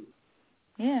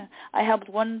 Yeah. I helped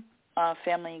one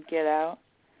family get out.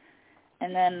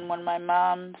 And then when my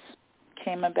mom's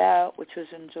came about, which was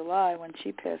in July when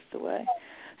she passed away,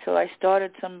 so I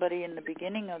started somebody in the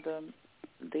beginning of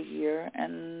the year,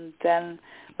 and then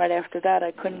right after that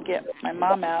I couldn't get my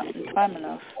mom out in time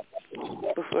enough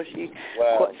before she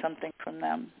caught something from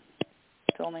them.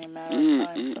 It's only a matter of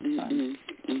time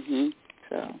sometimes.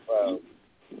 So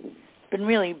been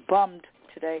really bummed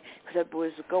today because I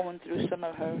was going through some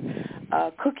of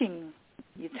her cooking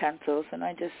utensils, and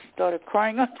I just started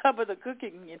crying on top of the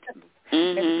cooking utensils.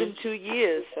 It's been 2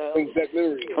 years, so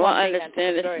well, I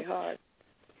understand it's very hard.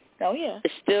 Oh, yeah.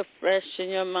 It's still fresh in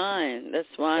your mind. That's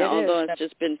why, although it's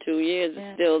just been 2 years,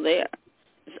 it's still there.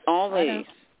 It's always,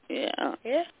 Yeah.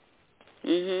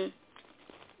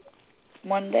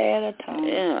 One day at a time.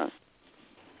 Yeah.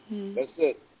 That's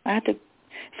it. I had to.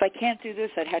 If I can't do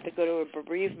this, I'd have to go to a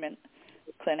bereavement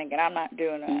clinic, and I'm not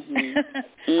doing that.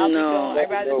 I'd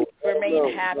rather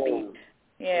remain happy.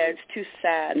 Yeah, it's too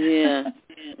sad. Yeah.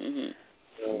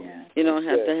 You don't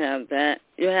have to have that.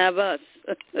 You have us.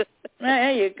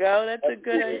 There you go. That's a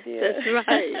good idea. That's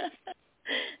right.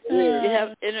 You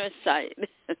have Innersight.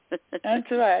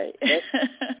 That's right.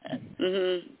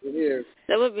 Here.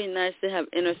 That would be nice to have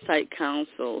Innersight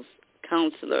counselors.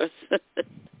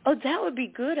 Oh, that would be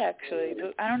good, actually.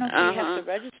 But I don't know if we have to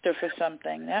register for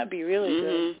something. That would be really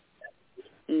good.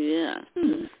 Yeah.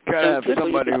 Gotta have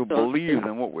somebody who believes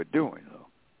in what we're doing, though.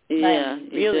 Yeah,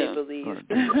 really believes.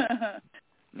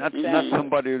 Not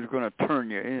somebody who's going to turn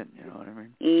you in. You know what I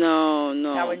mean?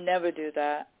 No. I would never do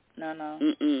that. No.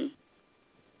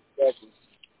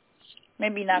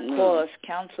 Maybe not call us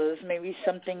counselors. Maybe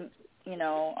something,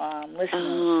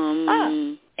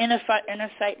 listeners.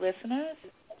 Innersight listeners?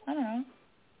 I don't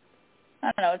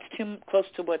know. It's too close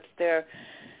to what's there.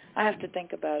 I have to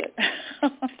think about it.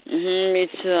 Me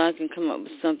too. I can come up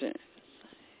with something.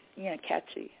 Yeah,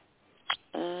 catchy.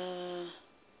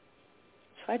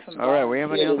 Aside from all right, we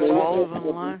have any other callers on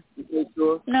the line?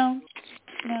 No,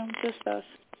 just us.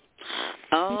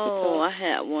 Oh, I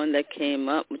had one that came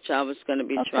up, which I was going to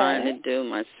be trying to do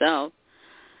myself.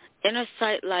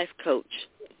 Innersight life coach.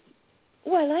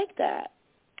 Oh, I like that.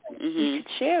 You should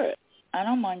share it. I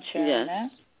don't mind sharing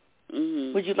that.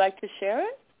 Would you like to share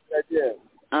it? Yeah.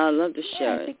 I'd love to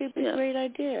share it. I think it'd be a great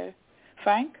idea.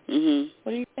 Frank?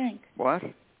 What do you think? What?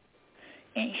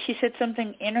 She said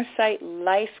something, Innersight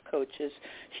life coaches.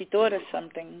 She thought of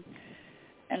something,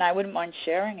 and I wouldn't mind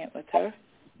sharing it with her.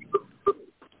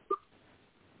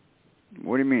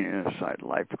 What do you mean, Innersight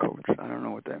life coach? I don't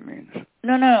know what that means.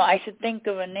 No. I should think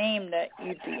of a name that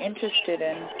you'd be interested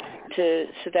in so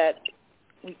that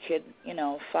we could,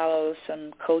 follow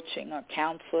some coaching or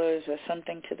counselors or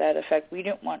something to that effect. We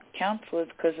didn't want counselors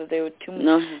because they were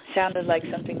sounded like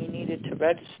something you needed to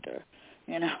register,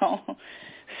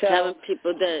 So having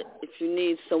people that if you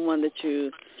need someone that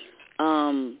you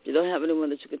don't have anyone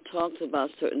that you can talk to about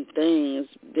certain things,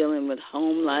 dealing with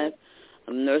home life,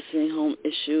 nursing home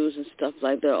issues and stuff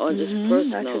like that, or just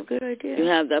personal. That's a good idea. You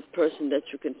have that person that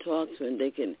you can talk to and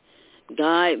they can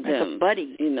guide them. Like a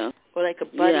buddy. Or like a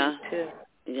buddy, too.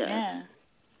 Yeah.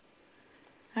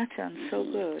 That sounds so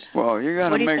good. Well, you got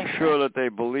to make sure that they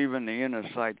believe in the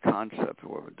Innersight concept,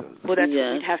 whoever does it. Well, that's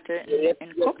what we'd have to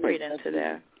incorporate into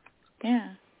there.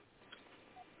 Yeah.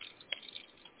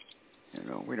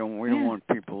 We don't want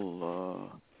people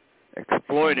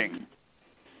exploiting.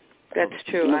 That's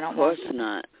true. I don't want to. Of course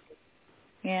not.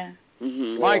 Yeah.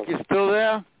 Mike, you still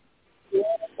there? Yeah,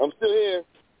 I'm still here.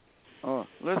 Oh,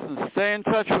 listen, stay in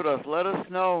touch with us. Let us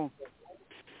know,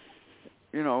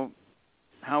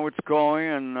 how it's going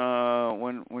and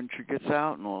when she gets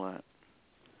out and all that.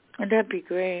 Oh, that'd be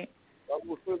great.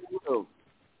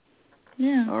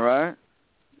 Yeah. All right?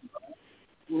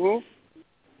 All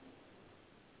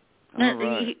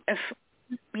right.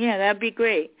 Yeah, that'd be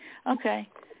great. Okay.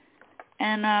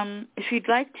 And if you'd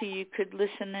like to, you could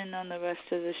listen in on the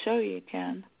rest of the show. You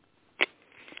can.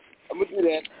 I'm going to do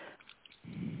that.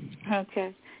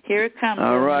 Okay. Here it comes.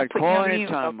 All right. Call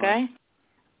anytime, okay? Mike.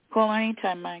 Call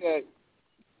anytime, Mike. Okay.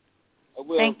 I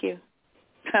will. Thank you.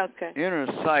 Okay.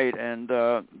 Innersight, and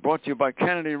brought to you by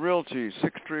Kennedy Realty,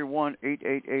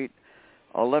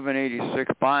 631-888-1186.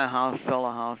 Buy a house, sell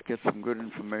a house, get some good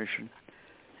information.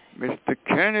 Mr.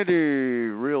 Kennedy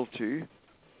Realty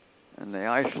and the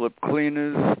Islip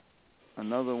Cleaners,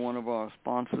 another one of our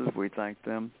sponsors. We thank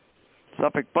them.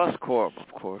 Suffolk Bus Corp,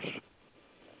 of course,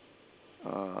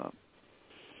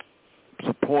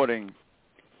 supporting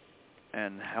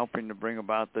and helping to bring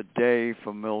about the day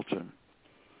for Milton.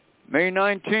 May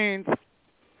 19th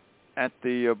at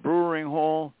the Brewing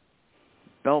Hall,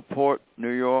 Bellport,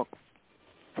 New York,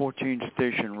 14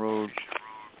 Station Road.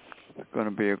 It's going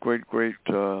to be a great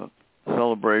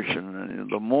celebration. And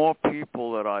the more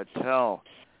people that I tell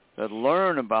that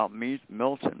learn about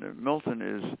Milton, Milton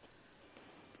is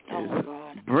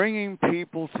bringing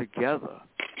people together.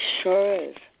 Sure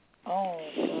is. Oh,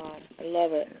 God. I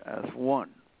love it. As one.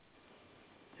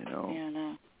 Yeah, I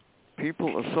know.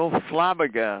 People are so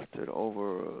flabbergasted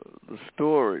over the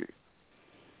story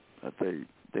that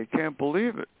they can't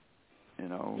believe it.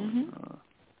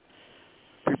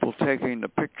 People taking the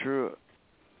picture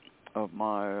of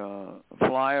my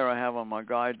flyer I have on my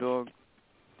guide dog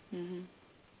and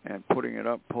putting it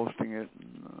up, posting it.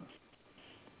 And,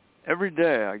 every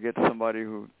day I get somebody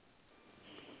who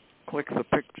clicks a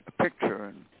picture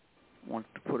and wants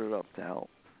to put it up to help.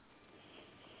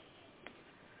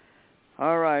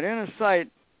 All right, Innersight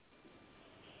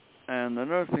and the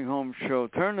Nursing Home Show.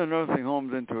 Turn the nursing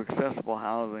homes into accessible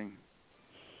housing.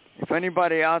 If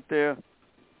anybody out there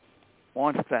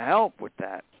wants to help with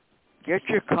that, get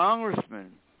your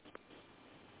congressman.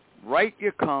 Write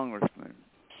your congressman.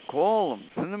 Call them.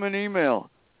 Send them an email.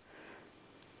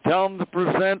 Tell them to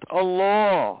present a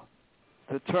law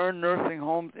to turn nursing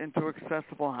homes into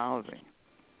accessible housing.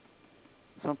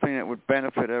 something that would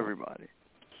benefit everybody.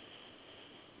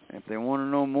 If they want to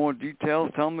know more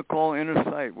details, tell them to call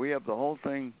Innersight. We have the whole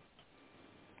thing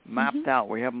mapped out.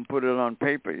 We haven't put it on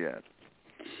paper yet.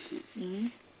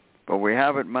 But we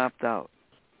have it mapped out.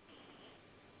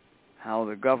 How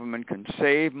the government can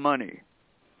save money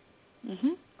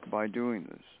by doing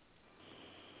this.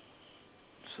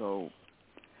 So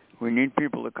we need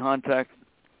people to contact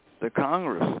the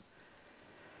Congress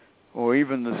or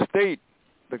even the state,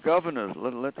 the governors.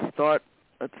 Let's start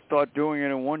doing it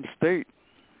in one state.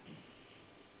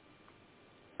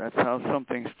 That's how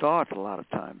something starts a lot of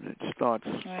times. It starts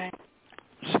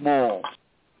small.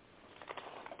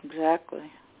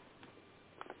 Exactly.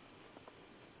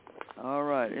 All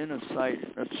right, Innersight.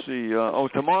 Let's see.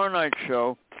 Tomorrow night's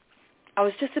show. I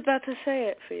was just about to say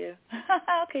it for you.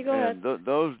 Okay, go ahead.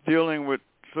 Those dealing with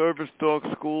service dog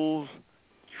schools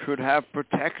should have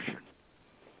protection.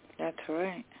 That's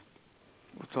right.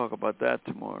 We'll talk about that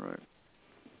tomorrow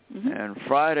night. And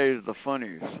Friday is the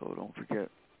funnies, so don't forget.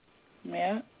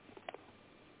 Yeah.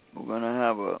 We're going to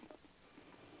have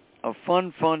a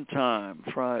fun time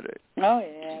Friday. Oh,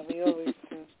 yeah, we always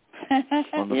do. Yes,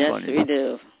 funnies. We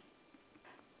do.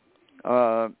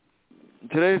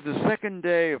 Today's the second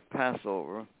day of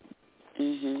Passover.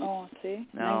 Oh, see?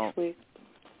 Now, nice week.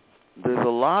 There's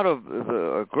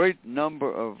a great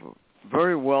number of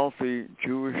very wealthy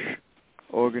Jewish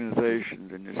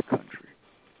organizations in this country.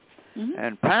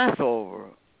 And Passover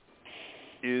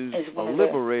is a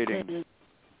liberating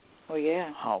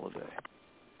holiday.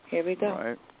 Here we go.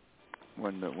 Right?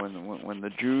 When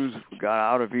the Jews got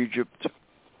out of Egypt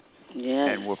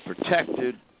and were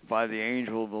protected by the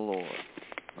angel of the Lord,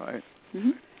 right?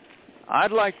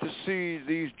 I'd like to see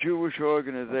these Jewish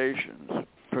organizations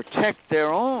protect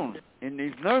their own in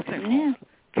these nursing homes.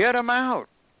 Get them out.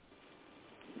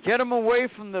 Get them away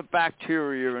from the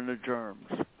bacteria and the germs.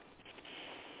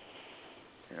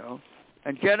 You know,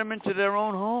 and get them into their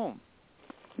own home.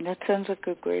 That sounds like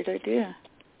a great idea.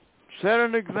 Set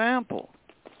an example.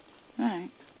 All right.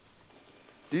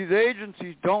 These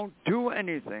agencies don't do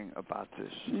anything about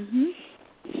this.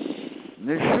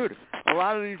 They should. A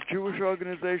lot of these Jewish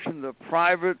organizations are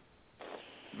private,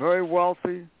 very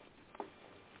wealthy.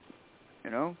 You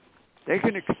know, they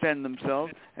can extend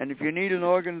themselves. And if you need an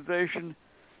organization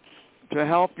to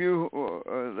help you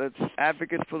that's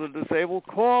advocates for the disabled,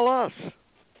 call us.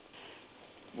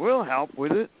 We'll help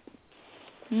with it.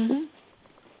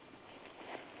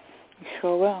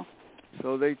 Sure will.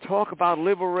 So they talk about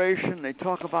liberation. They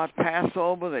talk about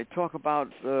Passover. They talk about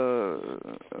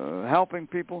helping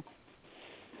people.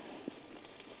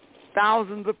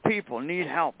 Thousands of people need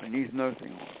help in these nursing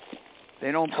homes.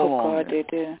 They don't belong Oh, God, there.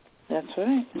 they do. That's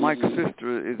right. Mike's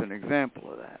sister is an example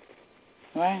of that.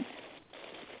 Right.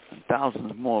 And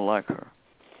thousands more like her.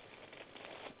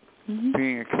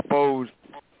 Being exposed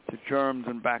to germs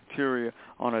and bacteria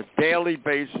on a daily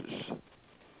basis.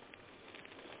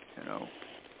 You know,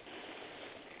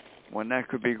 when that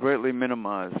could be greatly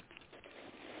minimized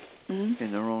in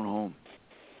their own home.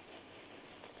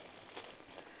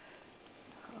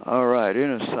 All right,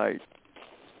 Innersight.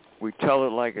 We tell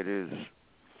it like it is.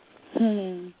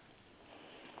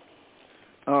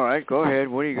 All right, go ahead.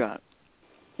 What do you got?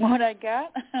 What I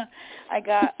got? I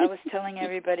was telling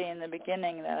everybody in the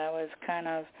beginning that I was kind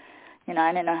of,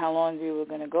 I didn't know how long we were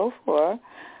going to go for,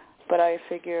 but I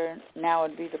figured now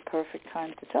would be the perfect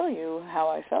time to tell you how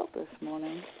I felt this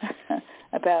morning.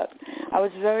 I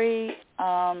was very,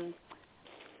 I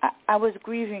was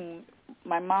grieving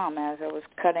my mom as I was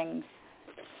cutting,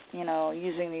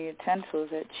 using the utensils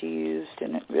that she used,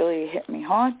 and it really hit me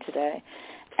hard today.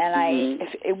 And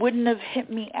it wouldn't have hit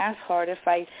me as hard if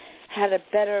I had a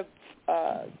better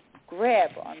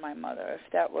grab on my mother,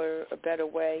 if that were a better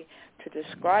way to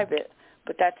describe it.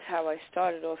 But that's how I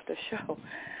started off the show.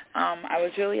 I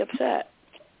was really upset.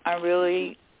 I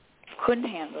really couldn't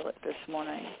handle it this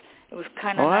morning. It was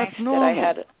kind of nice that I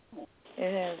had it.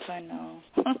 It is, I know.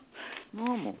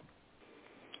 Normal.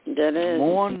 That is.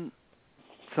 Mourn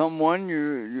someone,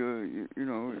 you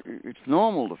know, it's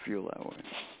normal to feel that way.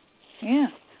 Yeah,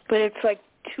 but it's like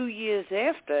 2 years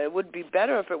after. It would be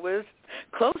better if it was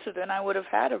closer, then I would have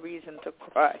had a reason to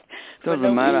cry.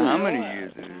 Doesn't matter how many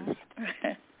years it is.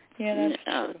 Yeah, that's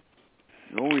true.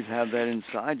 You always have that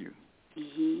inside you.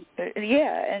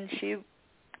 Yeah, and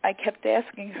I kept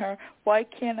asking her, why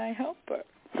can't I help her?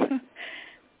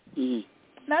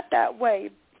 Not that way.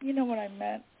 You know what I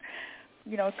meant.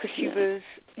 Because she was,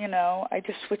 I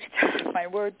just switched out my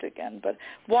words again. But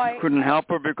why? You couldn't help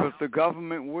her because the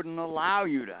government wouldn't allow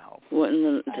you to help.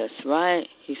 That's right.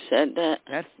 He said that.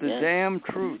 That's the damn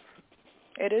truth.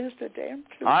 It is the damn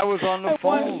truth. I was on the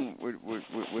phone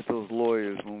with those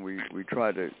lawyers when we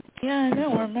tried to. Yeah, I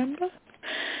know. Remember?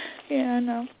 Yeah, I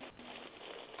know.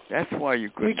 That's why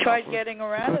you couldn't. We tried getting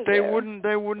her out of there.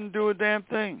 They wouldn't do a damn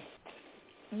thing.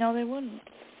 No, they wouldn't.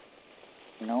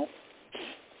 Nope.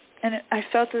 And I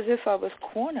felt as if I was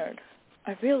cornered.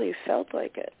 I really felt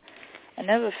like it. I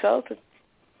never felt it,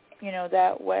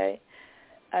 that way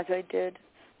as I did.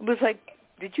 It was like,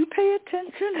 did you pay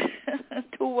attention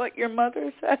to what your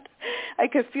mother said? I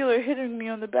could feel her hitting me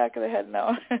on the back of the head.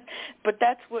 No, but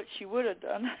that's what she would have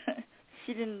done.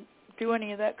 She didn't do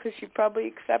any of that because she probably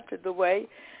accepted the way,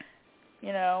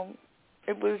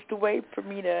 it was the way for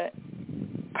me to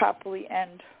properly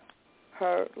end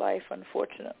her life,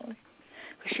 unfortunately.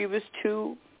 She was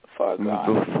too far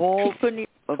gone. The fault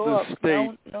of the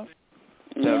state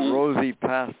that Rosie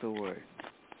passed away.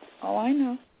 Oh, I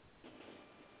know.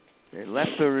 They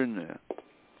left her in there.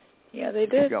 Yeah, they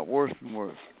did. It got worse and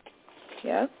worse.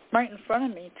 Yeah, right in front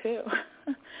of me, too.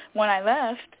 When I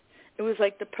left, it was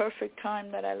like the perfect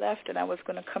time that I left, and I was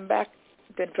going to come back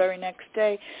the very next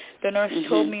day. The nurse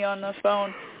told me on the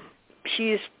phone,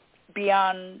 she's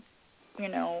beyond,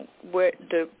 where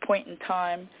the point in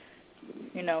time,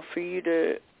 for you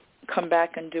to come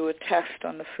back and do a test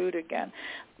on the food again.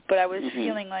 But I was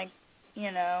feeling like,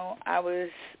 I was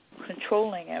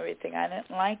controlling everything. I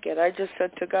didn't like it. I just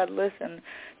said to God, listen,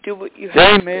 do what you have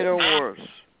to do. They made her worse.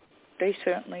 They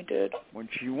certainly did. When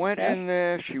she went in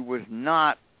there, she was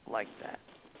not like that.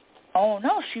 Oh,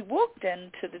 no, she walked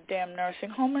into the damn nursing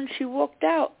home and she walked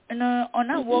out.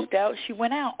 Walked out, she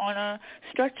went out on a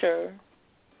stretcher.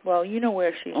 Well, you know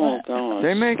where she went. God.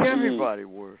 They make everybody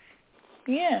worse.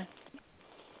 Yeah.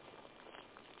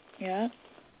 Yeah.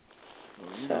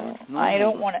 So I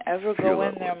don't want to ever go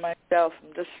in there myself.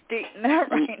 I'm just stating that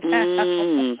right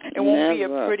now. It won't be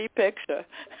a pretty picture.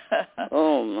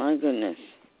 Oh, my goodness.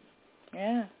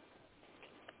 Yeah.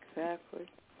 Exactly.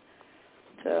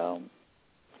 So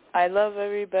I love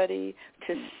everybody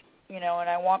to, and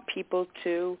I want people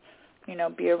to,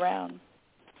 be around.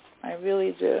 I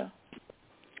really do.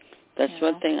 That's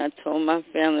one thing I told my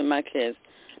family, my kids.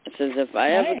 I says, if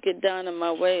I ever get down on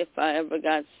my way, if I ever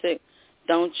got sick,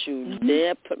 don't you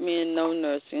dare put me in no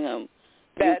nursing home.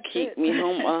 You keep me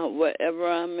home or wherever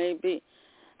I may be.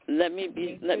 Let me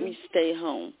stay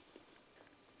home.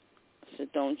 I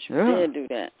said, don't you dare do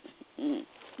that.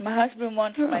 My husband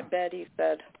wants my bed, he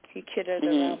said. He kidded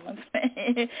around with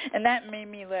me. And that made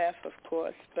me laugh, of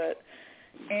course. But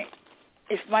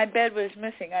if my bed was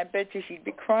missing, I bet you she'd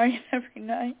be crying every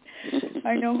night.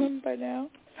 I know him by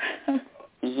now.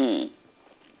 Yeah.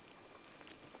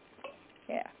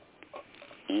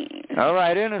 All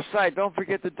right, Innersight. Don't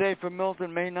forget the date for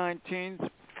Milton, May 19th.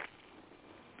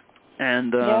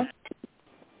 And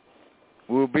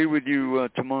we'll be with you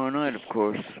tomorrow night, of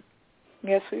course.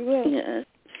 Yes, we will. Yes.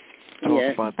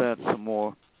 Talk about that some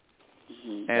more.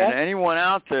 And anyone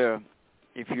out there,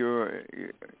 if you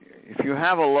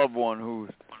have a loved one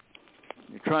who's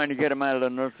you're trying to get them out of the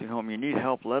nursing home, you need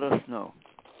help, let us know.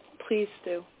 Please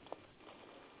do.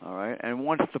 All right, and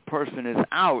once the person is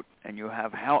out and you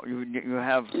have help, you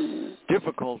have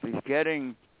difficulties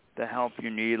getting the help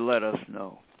you need, let us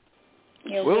know.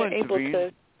 Yeah, we'll we're able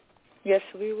to. Yes,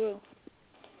 we will.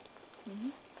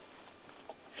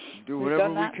 Do whatever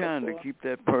we can to keep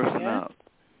that person out.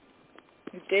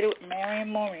 We did it with Mary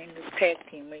and Maureen, this tag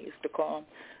team we used to call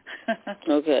them.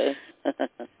 Okay.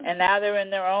 And now they're in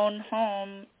their own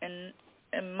home, and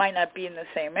it might not be in the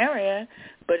same area,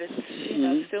 but it's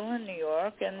still in New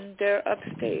York, and they're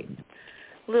upstate.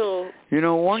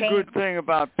 One good thing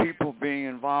about people being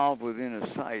involved with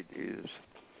Innersight is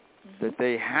that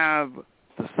they have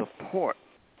the support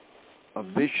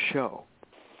of this show.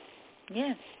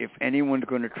 Yes. If anyone's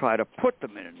going to try to put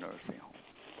them in a nursing home.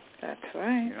 That's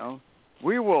right.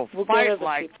 We will fight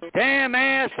like damn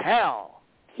ass hell.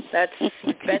 That's you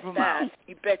bet that.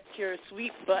 You bet your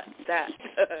sweet butt that.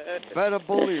 Better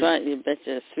believe. That's right. You bet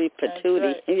your sweet patootie.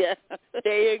 Right. Yeah.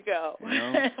 There you go.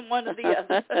 One or the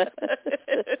other.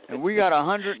 And we got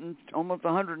almost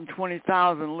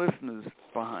 120,000 listeners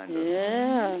behind us.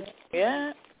 Yeah.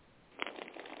 Yeah.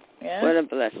 Yeah. What a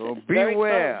blessing. So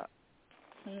beware.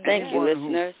 Thank you,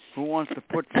 listeners. Who wants to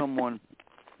put someone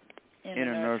in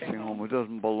a nursing home who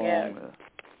doesn't belong there.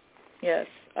 Yes,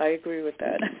 I agree with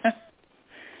that.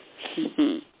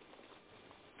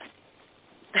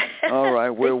 All right,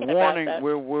 we're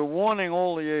warning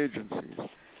all the agencies.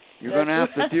 You're going to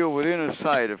have to deal with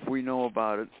Innersight if we know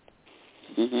about it.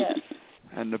 Yes.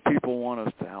 And the people want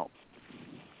us to help.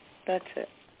 That's it.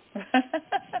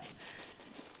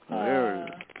 There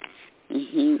it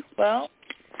is. Well,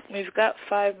 we've got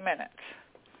 5 minutes.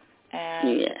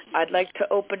 And I'd like to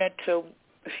open it to,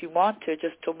 if you want to,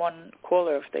 just to one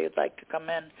caller if they'd like to come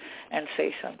in and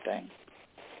say something.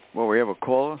 Well, we have a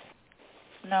caller?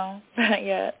 No, not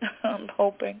yet. I'm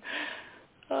hoping.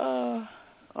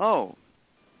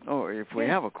 If we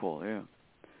have a call, yeah.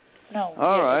 No.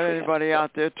 All right, anybody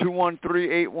out there?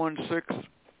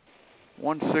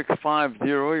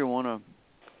 213-816-1650. You want to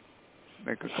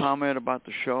make a comment about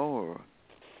the show? Or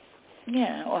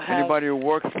or anybody who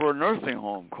works for a nursing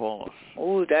home, call us.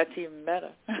 Oh, that's even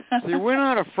better. See, we're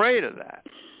not afraid of that.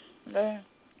 Yeah.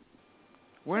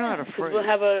 We're not afraid. We'll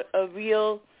have a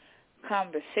real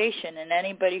conversation, and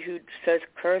anybody who says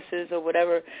curses or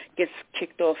whatever gets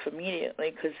kicked off immediately,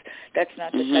 because that's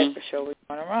not the type of show we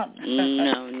want to run.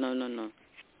 No.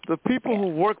 The people who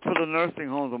work for the nursing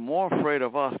homes are more afraid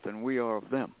of us than we are of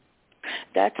them.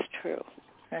 That's true.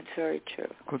 That's very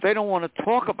true. Because they don't want to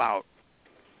talk about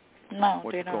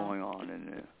what's they don't. going on in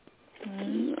there.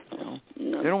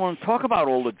 No. They don't want to talk about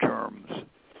all the germs.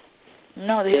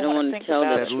 No, they don't want to tell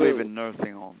that live in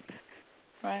nursing homes.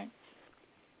 Right.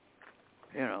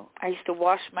 I used to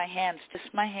wash my hands,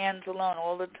 just my hands alone,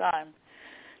 all the time.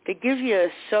 They give you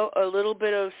a little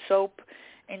bit of soap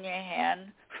in your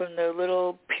hand from the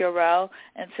little Purell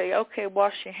and say, okay,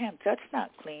 wash your hands. That's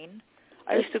not clean.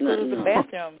 I used to go to the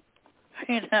bathroom,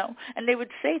 and they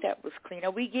would say that was clean.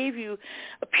 Oh, we gave you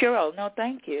a Purell. No,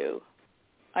 thank you.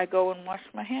 I go and wash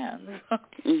my hands.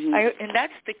 And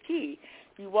that's the key.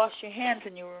 You wash your hands,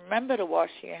 and you remember to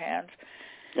wash your hands.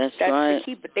 That's right. The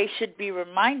key, but they should be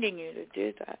reminding you to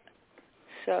do that.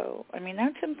 So,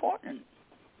 that's important.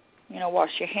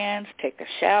 Wash your hands, take a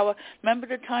shower. Remember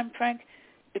the time, Frank,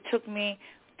 it took me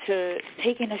to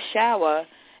taking a shower,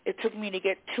 it took me to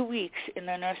get 2 weeks in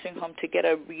the nursing home to get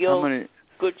a real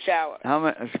good shower. How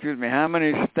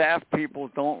many staff people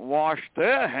don't wash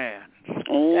their hands?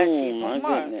 Oh, my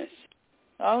goodness.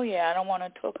 Oh, yeah, I don't want to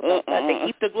talk about that. They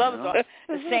keep the gloves on,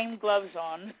 the same gloves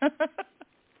on.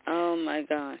 Oh, my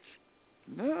gosh.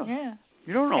 Yeah.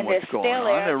 You don't know what's going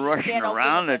on. They're rushing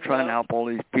around. They're trying to help all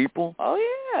these people. Oh,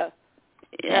 yeah.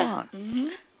 Yeah.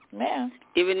 Yeah.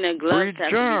 Even their gloves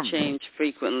have to be changed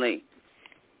frequently.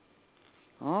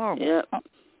 Horrible. Yep.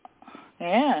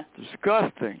 Yeah.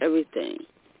 Disgusting. Everything.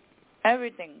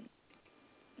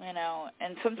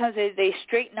 And sometimes they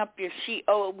straighten up your sheet.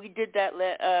 Oh, we did that,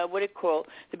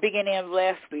 the beginning of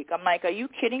last week. I'm like, are you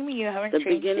kidding me? You haven't changed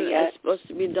it yet? The beginning is supposed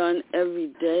to be done every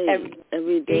day.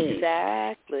 Every day.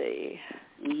 Exactly.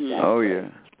 Oh, yeah.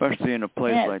 Especially in a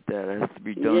place like that. It has to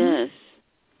be done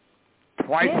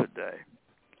twice a day.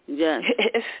 Yes.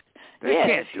 They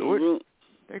can't do it.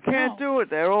 They can't do it.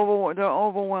 They're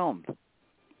overwhelmed.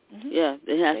 Yeah,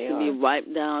 they have to be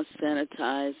wiped down,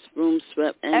 sanitized, room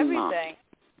swept, and mopped. Everything.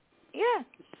 Yeah.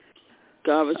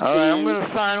 Garbage All right, I'm going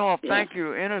to sign off. Thank you.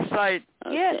 Innersight.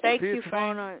 Okay. Yeah, thank you,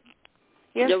 tomorrow night.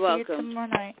 Yes, You're welcome. See you tomorrow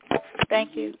night.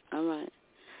 Thank you. All right.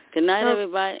 Good night,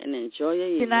 everybody, and enjoy your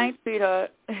evening. Good night,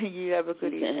 sweetheart. You have a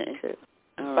good evening, too.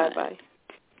 All right. Bye.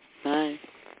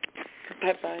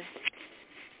 Bye-bye.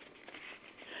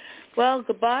 Well,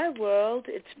 goodbye, world.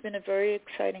 It's been a very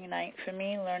exciting night for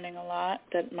me, learning a lot,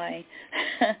 that my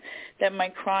that my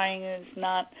crying is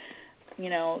not,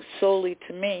 solely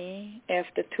to me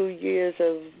after 2 years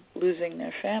of losing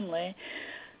their family.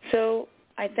 So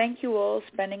I thank you all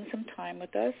spending some time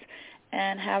with us,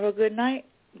 and have a good night,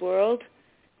 world.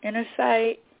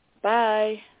 Innersight.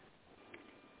 Bye.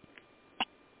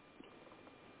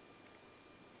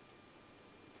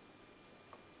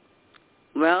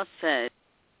 Well said.